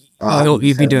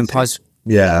 You've been doing pies.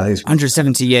 Yeah.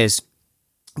 170 years.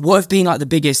 What have been like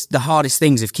the hardest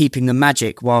things of keeping the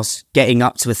magic whilst getting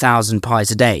up to 1,000 pies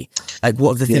a day? Like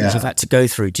what are the things you've had to go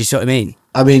through? Do you see what I mean?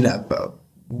 I mean,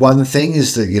 one thing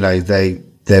is that,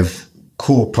 their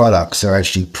core products are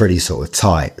actually pretty sort of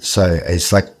tight. So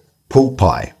it's like pork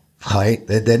pie, right?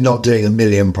 They're not doing 1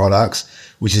 million products,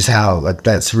 which is how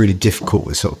that's really difficult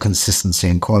with sort of consistency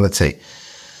and quality.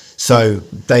 So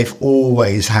they've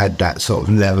always had that sort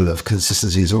of level of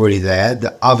consistency is already there.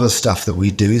 The other stuff that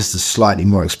we do is the slightly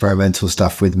more experimental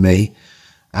stuff with me,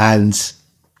 and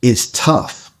it's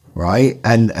tough, right?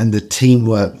 And the team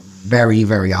work very,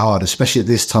 very hard, especially at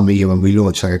this time of year when we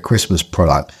launch like a Christmas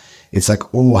product. It's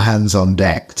like all hands on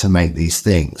deck to make these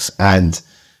things. And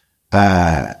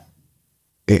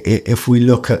if we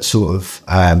look at sort of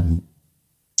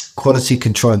quality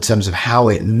control in terms of how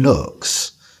it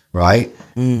looks, right?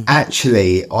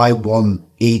 Actually, I want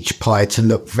each pie to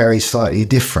look very slightly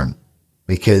different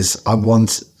because I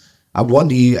want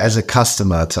you as a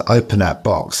customer to open that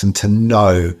box and to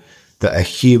know that a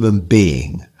human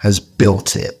being has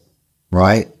built it,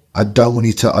 right? I don't want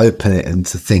you to open it and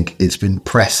to think it's been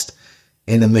pressed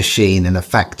in a machine in a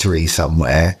factory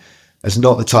somewhere. It's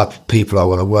not the type of people I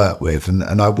want to work with. And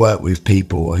I work with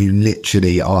people who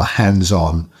literally are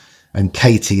hands-on. And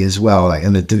Katie as well,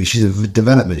 she's a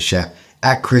development chef.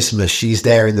 At Christmas, she's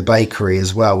there in the bakery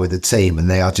as well with the team, and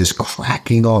they are just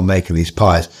cracking on making these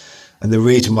pies. And the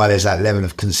reason why there's that level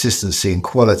of consistency and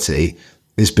quality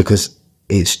is because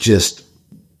it's just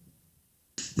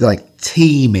like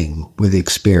teeming with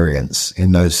experience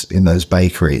in those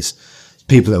bakeries.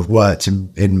 People that have worked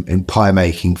in pie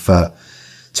making for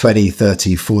 20,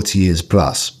 30, 40 years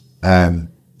plus.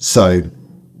 So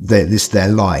this is their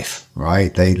life,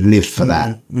 right? They live for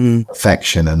that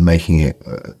perfection and making it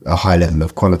a high level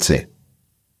of quality.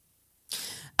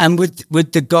 And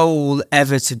would the goal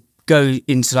ever to go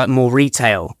into like more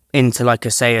retail, into like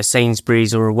a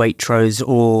Sainsbury's or a Waitrose,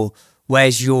 or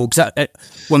where's your?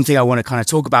 One thing I want to kind of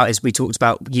talk about is we talked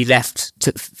about you left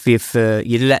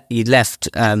you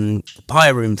left Pie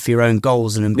Room for your own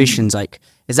goals and ambitions. Like,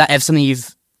 is that ever something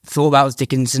you've thought about with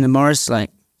Dickinson and Morris? Like,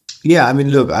 yeah, I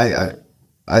mean, look,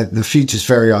 the future's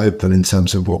very open in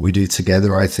terms of what we do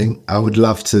together. I think I would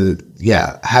love to,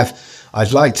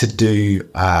 I'd like to do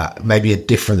maybe a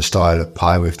different style of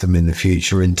pie with them in the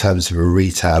future in terms of a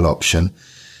retail option,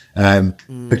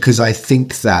 because I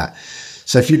think that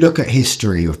So if you look at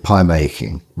history of pie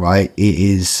making, right, it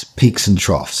is peaks and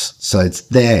troughs. So it's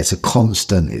there, it's a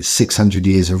constant, it's 600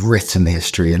 years of written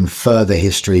history and further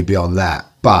history beyond that.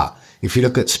 But if you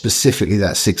look at specifically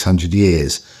that 600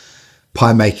 years,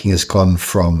 pie making has gone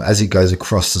from, as it goes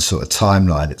across the sort of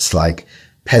timeline, it's like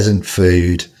peasant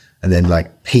food, and then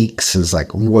like peaks as like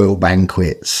royal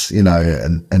banquets, you know,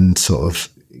 and sort of,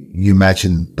 you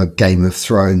imagine the Game of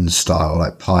Thrones style,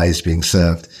 like pies being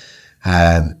served,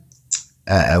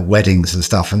 weddings and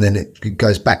stuff. And then it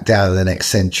goes back down to the next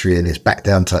century and it's back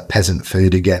down to like peasant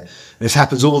food again. This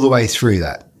happens all the way through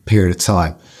that period of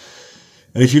time.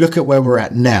 And if you look at where we're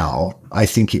at now, I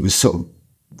think it was sort of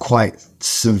quite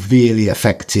severely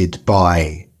affected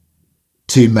by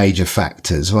two major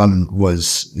factors. One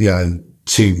was, you know,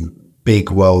 two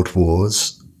big world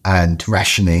wars and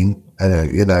rationing,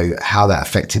 you know, how that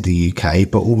affected the UK,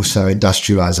 but also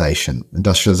industrialization.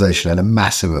 Industrialization had a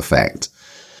massive effect.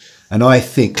 And I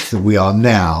think that we are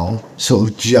now sort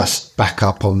of just back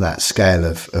up on that scale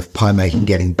of pie making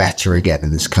getting better again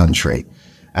in this country.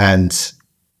 And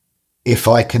if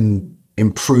I can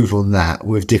improve on that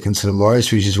with Dickinson and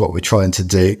Morris, which is what we're trying to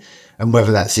do, and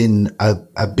whether that's in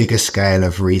a bigger scale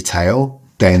of retail,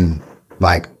 then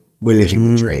like we're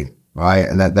living the dream, right?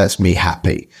 And that's me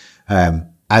happy. And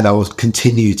I will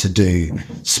continue to do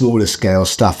smaller scale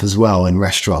stuff as well in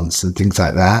restaurants and things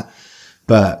like that.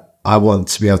 But I want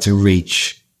to be able to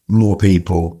reach more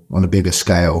people on a bigger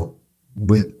scale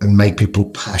and make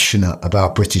people passionate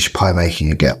about British pie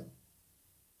making again.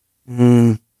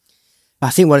 I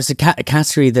think, well, it's a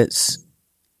category that's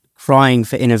crying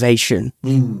for innovation.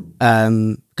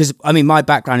 Because, I mean, my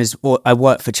background is I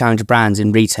work for Challenger Brands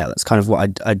in retail. That's kind of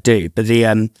what I do. But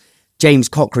the James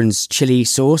Cochrane's chili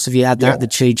sauce, have you had that? Yeah. The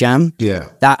chili jam? Yeah.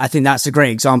 I think that's a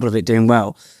great example of it doing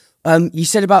well. You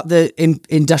said about the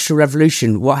Industrial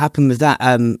Revolution. What happened with that?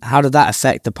 How did that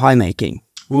affect the pie making?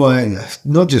 Well,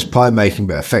 not just pie making,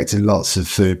 but affected lots of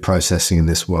food processing in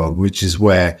this world, which is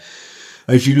where,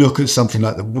 if you look at something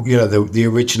like the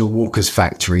original Walker's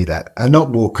factory,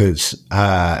 not Walker's,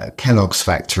 Kellogg's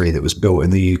factory that was built in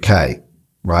the UK,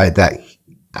 right?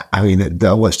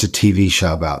 I watched a TV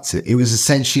show about it. It was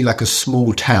essentially like a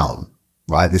small town,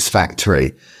 right? This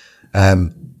factory,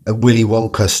 a Willy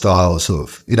Wonka style sort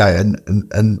of, you know,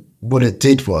 and what it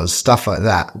did was stuff like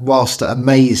that, whilst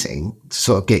amazing to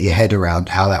sort of get your head around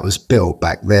how that was built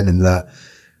back then in the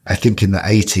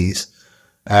 80s.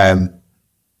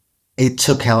 It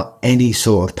took out any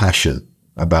sort of passion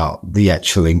about the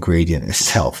actual ingredient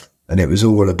itself. And it was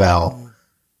all about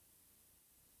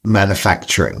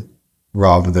manufacturing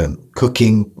rather than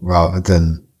cooking, rather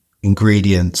than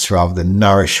ingredients, rather than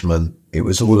nourishment. It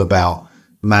was all about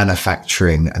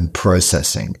manufacturing and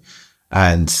processing.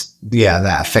 And yeah,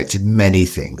 that affected many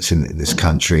things in this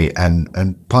country.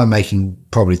 And pie making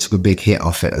probably took a big hit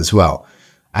off it as well.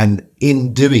 And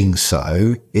in doing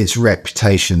so, its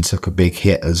reputation took a big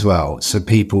hit as well. So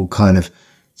people kind of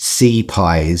see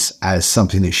pies as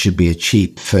something that should be a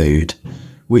cheap food,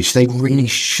 which they really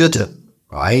shouldn't,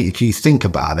 right? If you think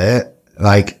about it,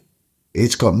 like,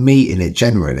 it's got meat in it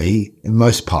generally. In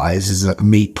most pies is a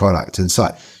meat product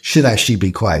inside. Should actually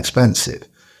be quite expensive.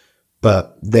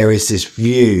 But there is this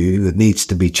view that needs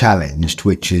to be challenged,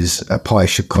 which is a pie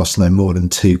should cost no more than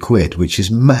 £2, which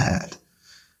is mad.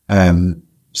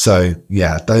 So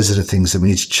yeah, those are the things that we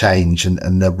need to change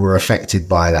and that were affected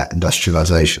by that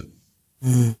industrialization.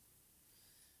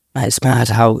 It's mad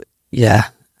how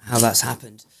that's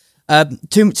happened.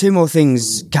 Two more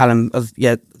things, Calum, of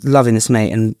loving this,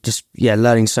 mate, and just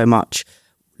learning so much.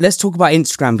 Let's talk about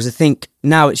Instagram, because I think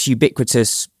now it's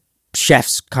ubiquitous.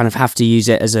 Chefs kind of have to use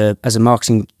it as a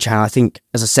marketing channel. I think,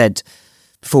 as I said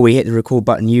before we hit the record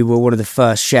button, you were one of the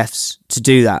first chefs to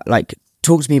do that. Like,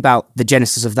 talk to me about the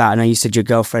genesis of that. I know you said your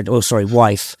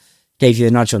wife gave you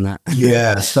a nudge on that.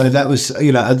 Yeah, so that was,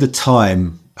 at the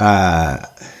time, I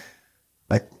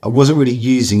wasn't really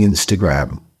using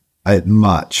Instagram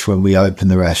much when we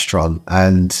opened the restaurant,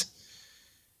 and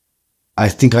I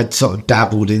think I'd sort of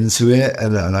dabbled into it,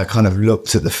 and I kind of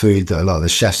looked at the food that a lot of the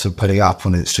chefs were putting up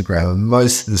on Instagram, and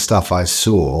most of the stuff I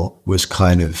saw was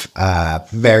kind of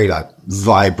very like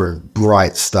vibrant,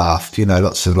 bright stuff,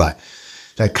 lots of like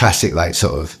that classic like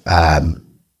sort of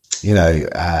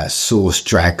sauce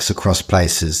drags across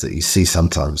places that you see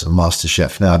sometimes on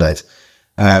MasterChef nowadays,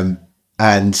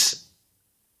 and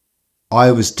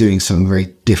I was doing something very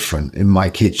different in my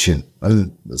kitchen,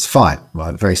 and it's fine,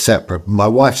 right? Very separate. My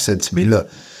wife said to me, look,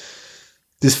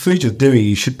 this food you're doing,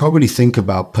 you should probably think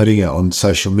about putting it on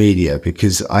social media,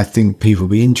 because I think people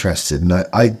will be interested. And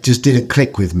I just didn't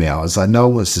click with me. I was like, no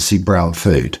one wants to see brown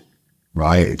food.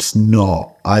 right? It's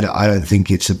not. I don't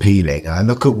think it's appealing. I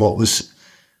look at what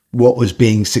was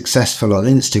being successful on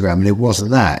Instagram, and it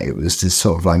wasn't that. It was this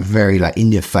sort of like very like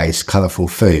in your face, colourful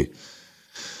food.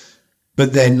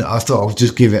 But then I thought I'll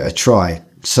just give it a try.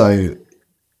 So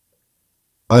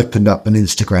I opened up an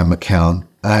Instagram account.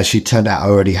 Actually, turned out I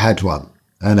already had one,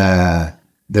 and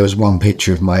there was one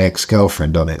picture of my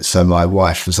ex-girlfriend on it. So my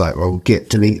wife was like, "Well,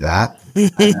 delete that.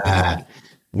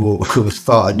 We'll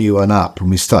start a new one up." And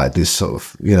we started this sort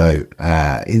of,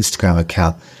 Instagram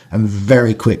account, and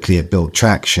very quickly it built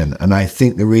traction. And I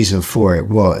think the reason for it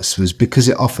was because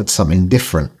it offered something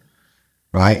different,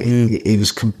 right? It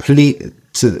was complete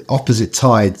to the opposite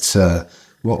tide to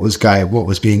what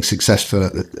was being successful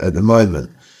at the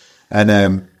moment. And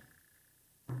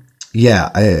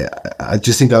I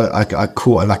just think I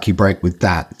caught a lucky break with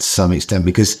that to some extent,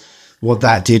 because what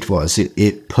that did was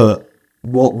it put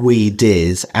what we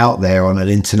did out there on an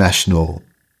international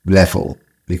level,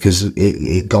 because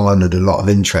it garnered a lot of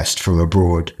interest from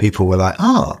abroad. People were like,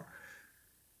 "Oh,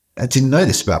 I didn't know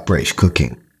this about British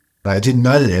cooking. Like, I didn't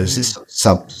know that there was this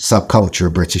subculture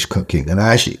of British cooking." And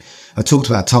I talked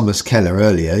about Thomas Keller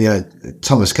earlier.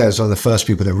 Thomas Keller was one of the first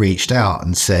people that reached out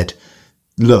and said,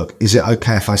 "Look, is it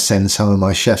okay if I send some of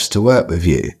my chefs to work with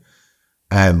you?"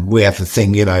 We have the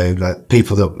thing, like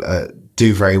people that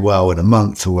do very well in a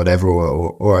month or whatever,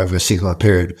 or over a 6-month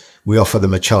period, we offer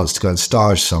them a chance to go and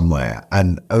stage somewhere.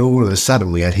 And all of a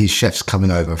sudden we had his chefs coming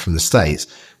over from the States,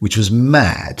 which was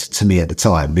mad to me at the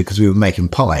time, because we were making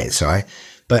pies, right?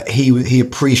 But he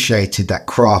appreciated that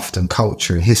craft and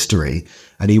culture and history,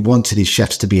 and he wanted his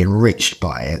chefs to be enriched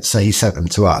by it. So he sent them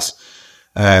to us.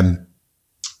 I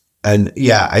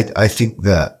think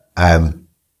that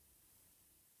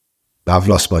I've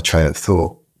lost my train of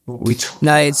thought.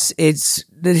 No, it's just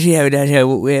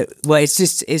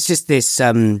this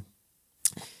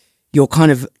your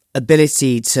kind of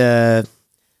ability to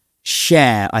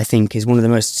share, I think, is one of the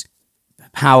most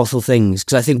powerful things.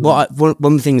 Because I think one of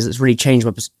the things that's really changed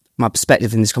my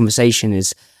perspective in this conversation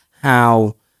is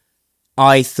how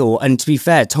I thought, and to be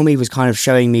fair, Tommy was kind of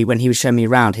showing me, when he was showing me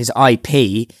around, his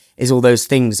IP is all those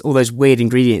things, all those weird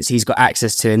ingredients he's got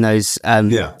access to in those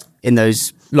in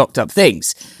those locked up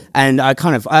things. And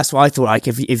that's what I thought, like,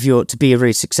 if you're to be a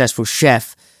really successful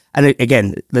chef, and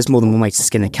again, there's more than one way to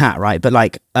skin a cat, right? But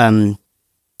like,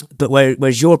 but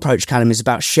whereas your approach, Calum, is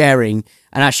about sharing,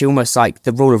 and actually almost like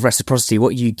the rule of reciprocity,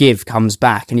 what you give comes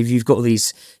back. And if you've got all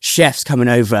these chefs coming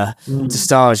over to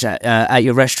stage at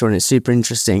your restaurant, it's super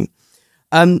interesting.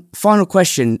 Final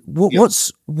question.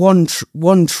 What's one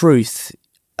truth,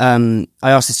 I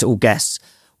ask this to all guests,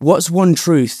 what's one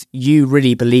truth you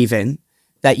really believe in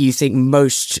that you think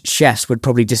most chefs would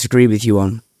probably disagree with you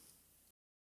on?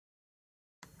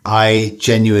 I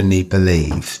genuinely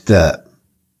believe that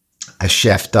a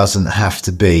chef doesn't have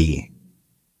to be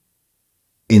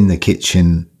in the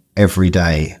kitchen every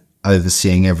day,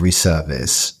 overseeing every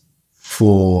service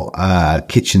for a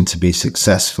kitchen to be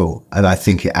successful. And I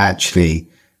think it actually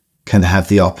can have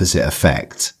the opposite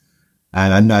effect.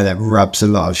 And I know that rubs a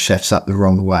lot of chefs up the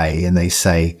wrong way, and they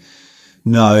say,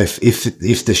 no,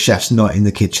 if the chef's not in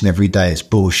the kitchen every day, it's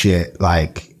bullshit.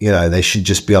 Like, they should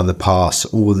just be on the pass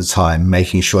all the time,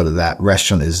 making sure that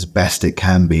restaurant is as best it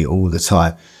can be all the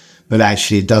time. But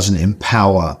actually it doesn't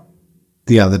empower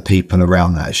the other people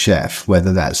around that chef,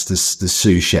 whether that's the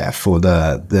sous chef or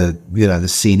the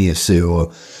senior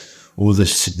sous or the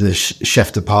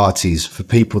chef de parties, for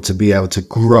people to be able to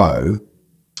grow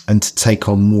and to take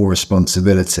on more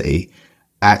responsibility.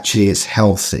 Actually, it's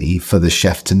healthy for the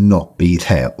chef to not be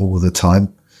there all the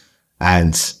time.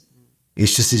 And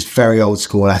it's just this very old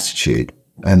school attitude.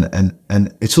 And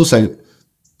it's also,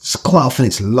 quite often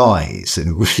it's lies. And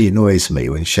it really annoys me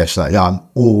when chefs are like, "Yeah, I'm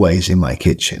always in my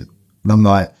kitchen." And I'm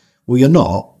like, well, you're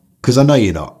not, because I know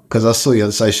you're not, because I saw you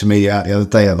on social media out the other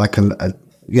day at like a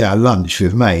lunch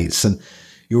with mates, and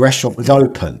your restaurant was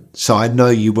open. So I know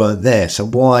you weren't there. So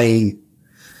why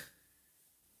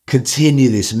continue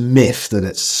this myth that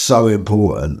it's so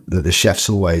important that the chef's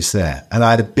always there? And I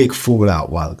had a big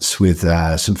fallout once with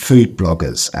some food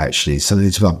bloggers, actually. So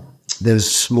there's a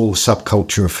small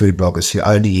subculture of food bloggers who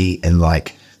only eat in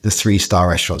like the 3-star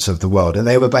restaurants of the world. And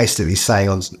they were basically saying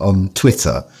on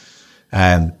Twitter,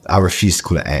 and I refuse to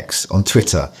call it X, on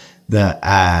Twitter,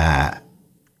 that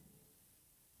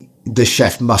the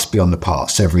chef must be on the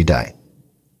pass every day.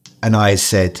 And I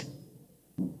said,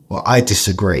 well, I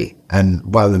disagree. And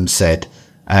one of them said,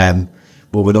 well,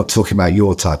 we're not talking about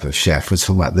your type of chef. We're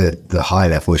talking about the high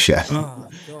level chef. Oh,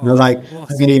 and I'm like,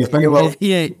 very well,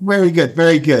 yeah, very good,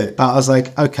 very good. But I was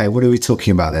like, okay, what are we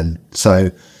talking about then? So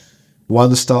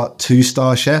 1-star,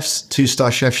 2-star chefs?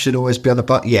 2-star chefs should always be on the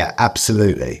bar? Yeah,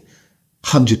 absolutely.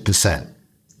 100%.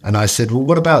 And I said, well,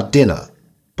 what about dinner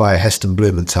by Heston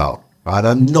Blumenthal? Right?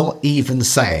 I'm not even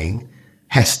saying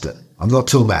Heston. I'm not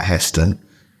talking about Heston.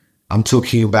 I'm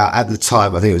talking about, at the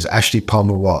time, I think it was Ashley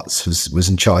Palmer Watts was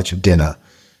in charge of dinner.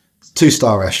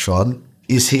 2-star restaurant.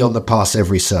 Is he on the pass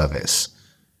every service?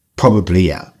 Probably,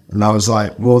 yeah. And I was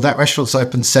like, well, that restaurant's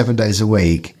open 7 days a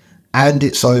week and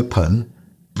it's open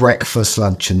breakfast,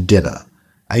 lunch and dinner.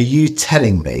 Are you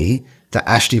telling me that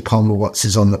Ashley Palmer Watts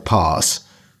is on the pass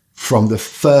from the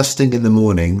first thing in the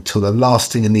morning till the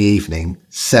last thing in the evening,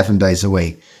 7 days a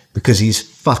week? Because he's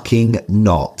fucking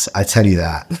not. I tell you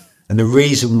that. And the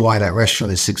reason why that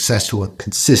restaurant is successful and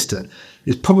consistent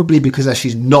is probably because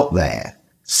Ashley's not there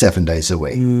 7 days a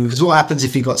week. Because what happens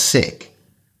if he got sick?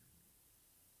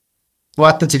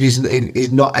 What happens if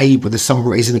he's not able, there's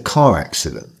some he's in a car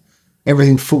accident?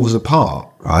 Everything falls apart,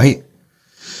 right?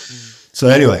 So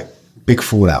anyway, big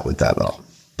fallout with that lot.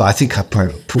 But I think I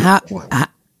probably...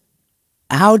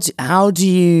 How do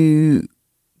you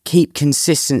keep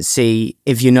consistency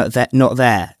if you're not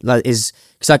there? Like,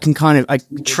 because I can kind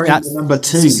of... Train number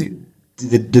 2,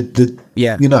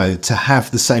 yeah. You know, to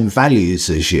have the same values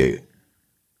as you.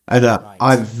 And right.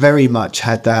 I very much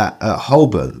had that at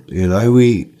Holborn. You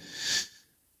know,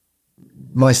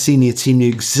 my senior team knew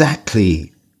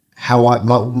exactly how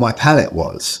my palate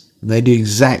was. They knew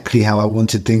exactly how I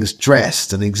wanted things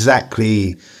dressed and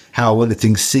exactly how I wanted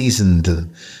things seasoned.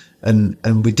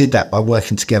 And we did that by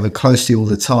working together closely all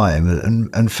the time.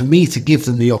 And for me to give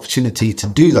them the opportunity to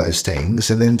do those things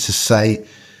and then to say,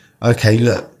 okay,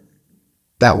 look,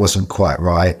 that wasn't quite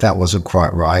right. That wasn't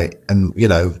quite right. And, you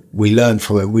know, we learn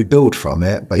from it, we build from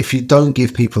it. But if you don't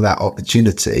give people that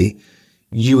opportunity,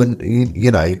 you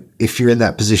know, if you're in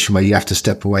that position where you have to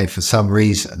step away for some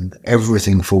reason,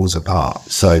 everything falls apart.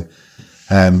 So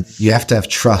you have to have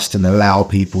trust and allow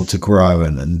people to grow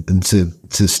and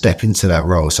to step into that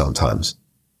role sometimes.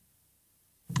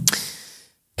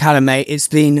 Calum, mate, it's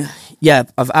been,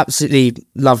 I've absolutely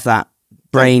loved that.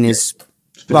 Brain is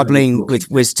bubbling with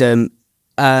wisdom.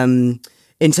 In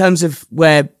terms of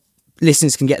where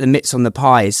listeners can get the mitts on the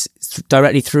pies,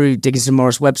 directly through Dickinson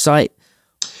Morris website?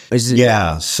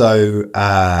 So,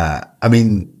 I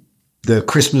mean, the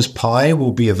Christmas pie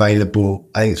will be available.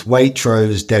 I think it's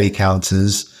Waitrose deli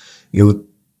counters.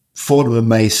 Fordham and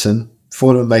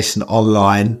Mason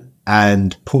online,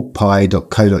 and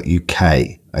porkpie.co.uk,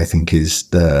 I think, is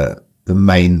the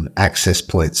main access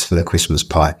points for the Christmas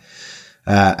pie.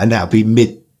 And that'll be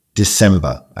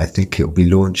mid-December. I think it'll be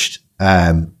launched.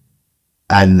 And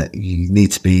you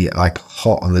need to be like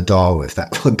hot on the dial with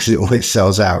that one because it always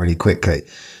sells out really quickly.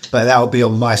 But that will be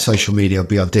on my social media. It'll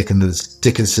be on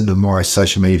Dickinson and Morris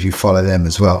social media if you follow them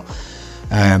as well.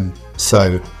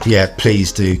 So yeah,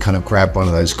 please do kind of grab one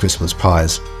of those Christmas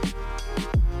pies.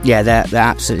 Yeah, they're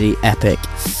absolutely epic.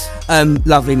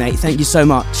 Lovely, mate. Thank you so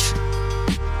much.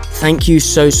 Thank you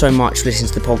so much for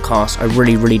listening to the podcast. I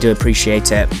really, really do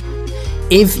appreciate it.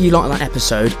 If you like that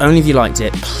episode, only if you liked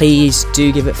it, please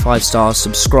do give it 5 stars,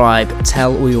 subscribe,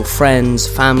 tell all your friends,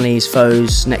 families,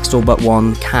 foes, next door but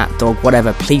one, cat, dog,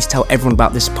 whatever. Please tell everyone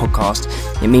about this podcast.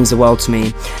 It means the world to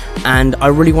me. And I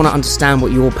really want to understand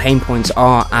what your pain points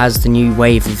are as the new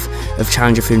wave of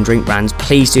challenger food and drink brands.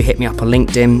 Please do hit me up on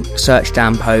LinkedIn, search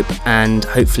Dan Pope, and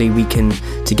hopefully we can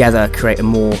together create a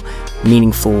more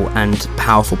meaningful and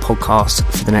powerful podcast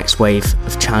for the next wave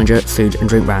of challenger food and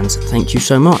drink brands. Thank you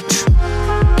so much.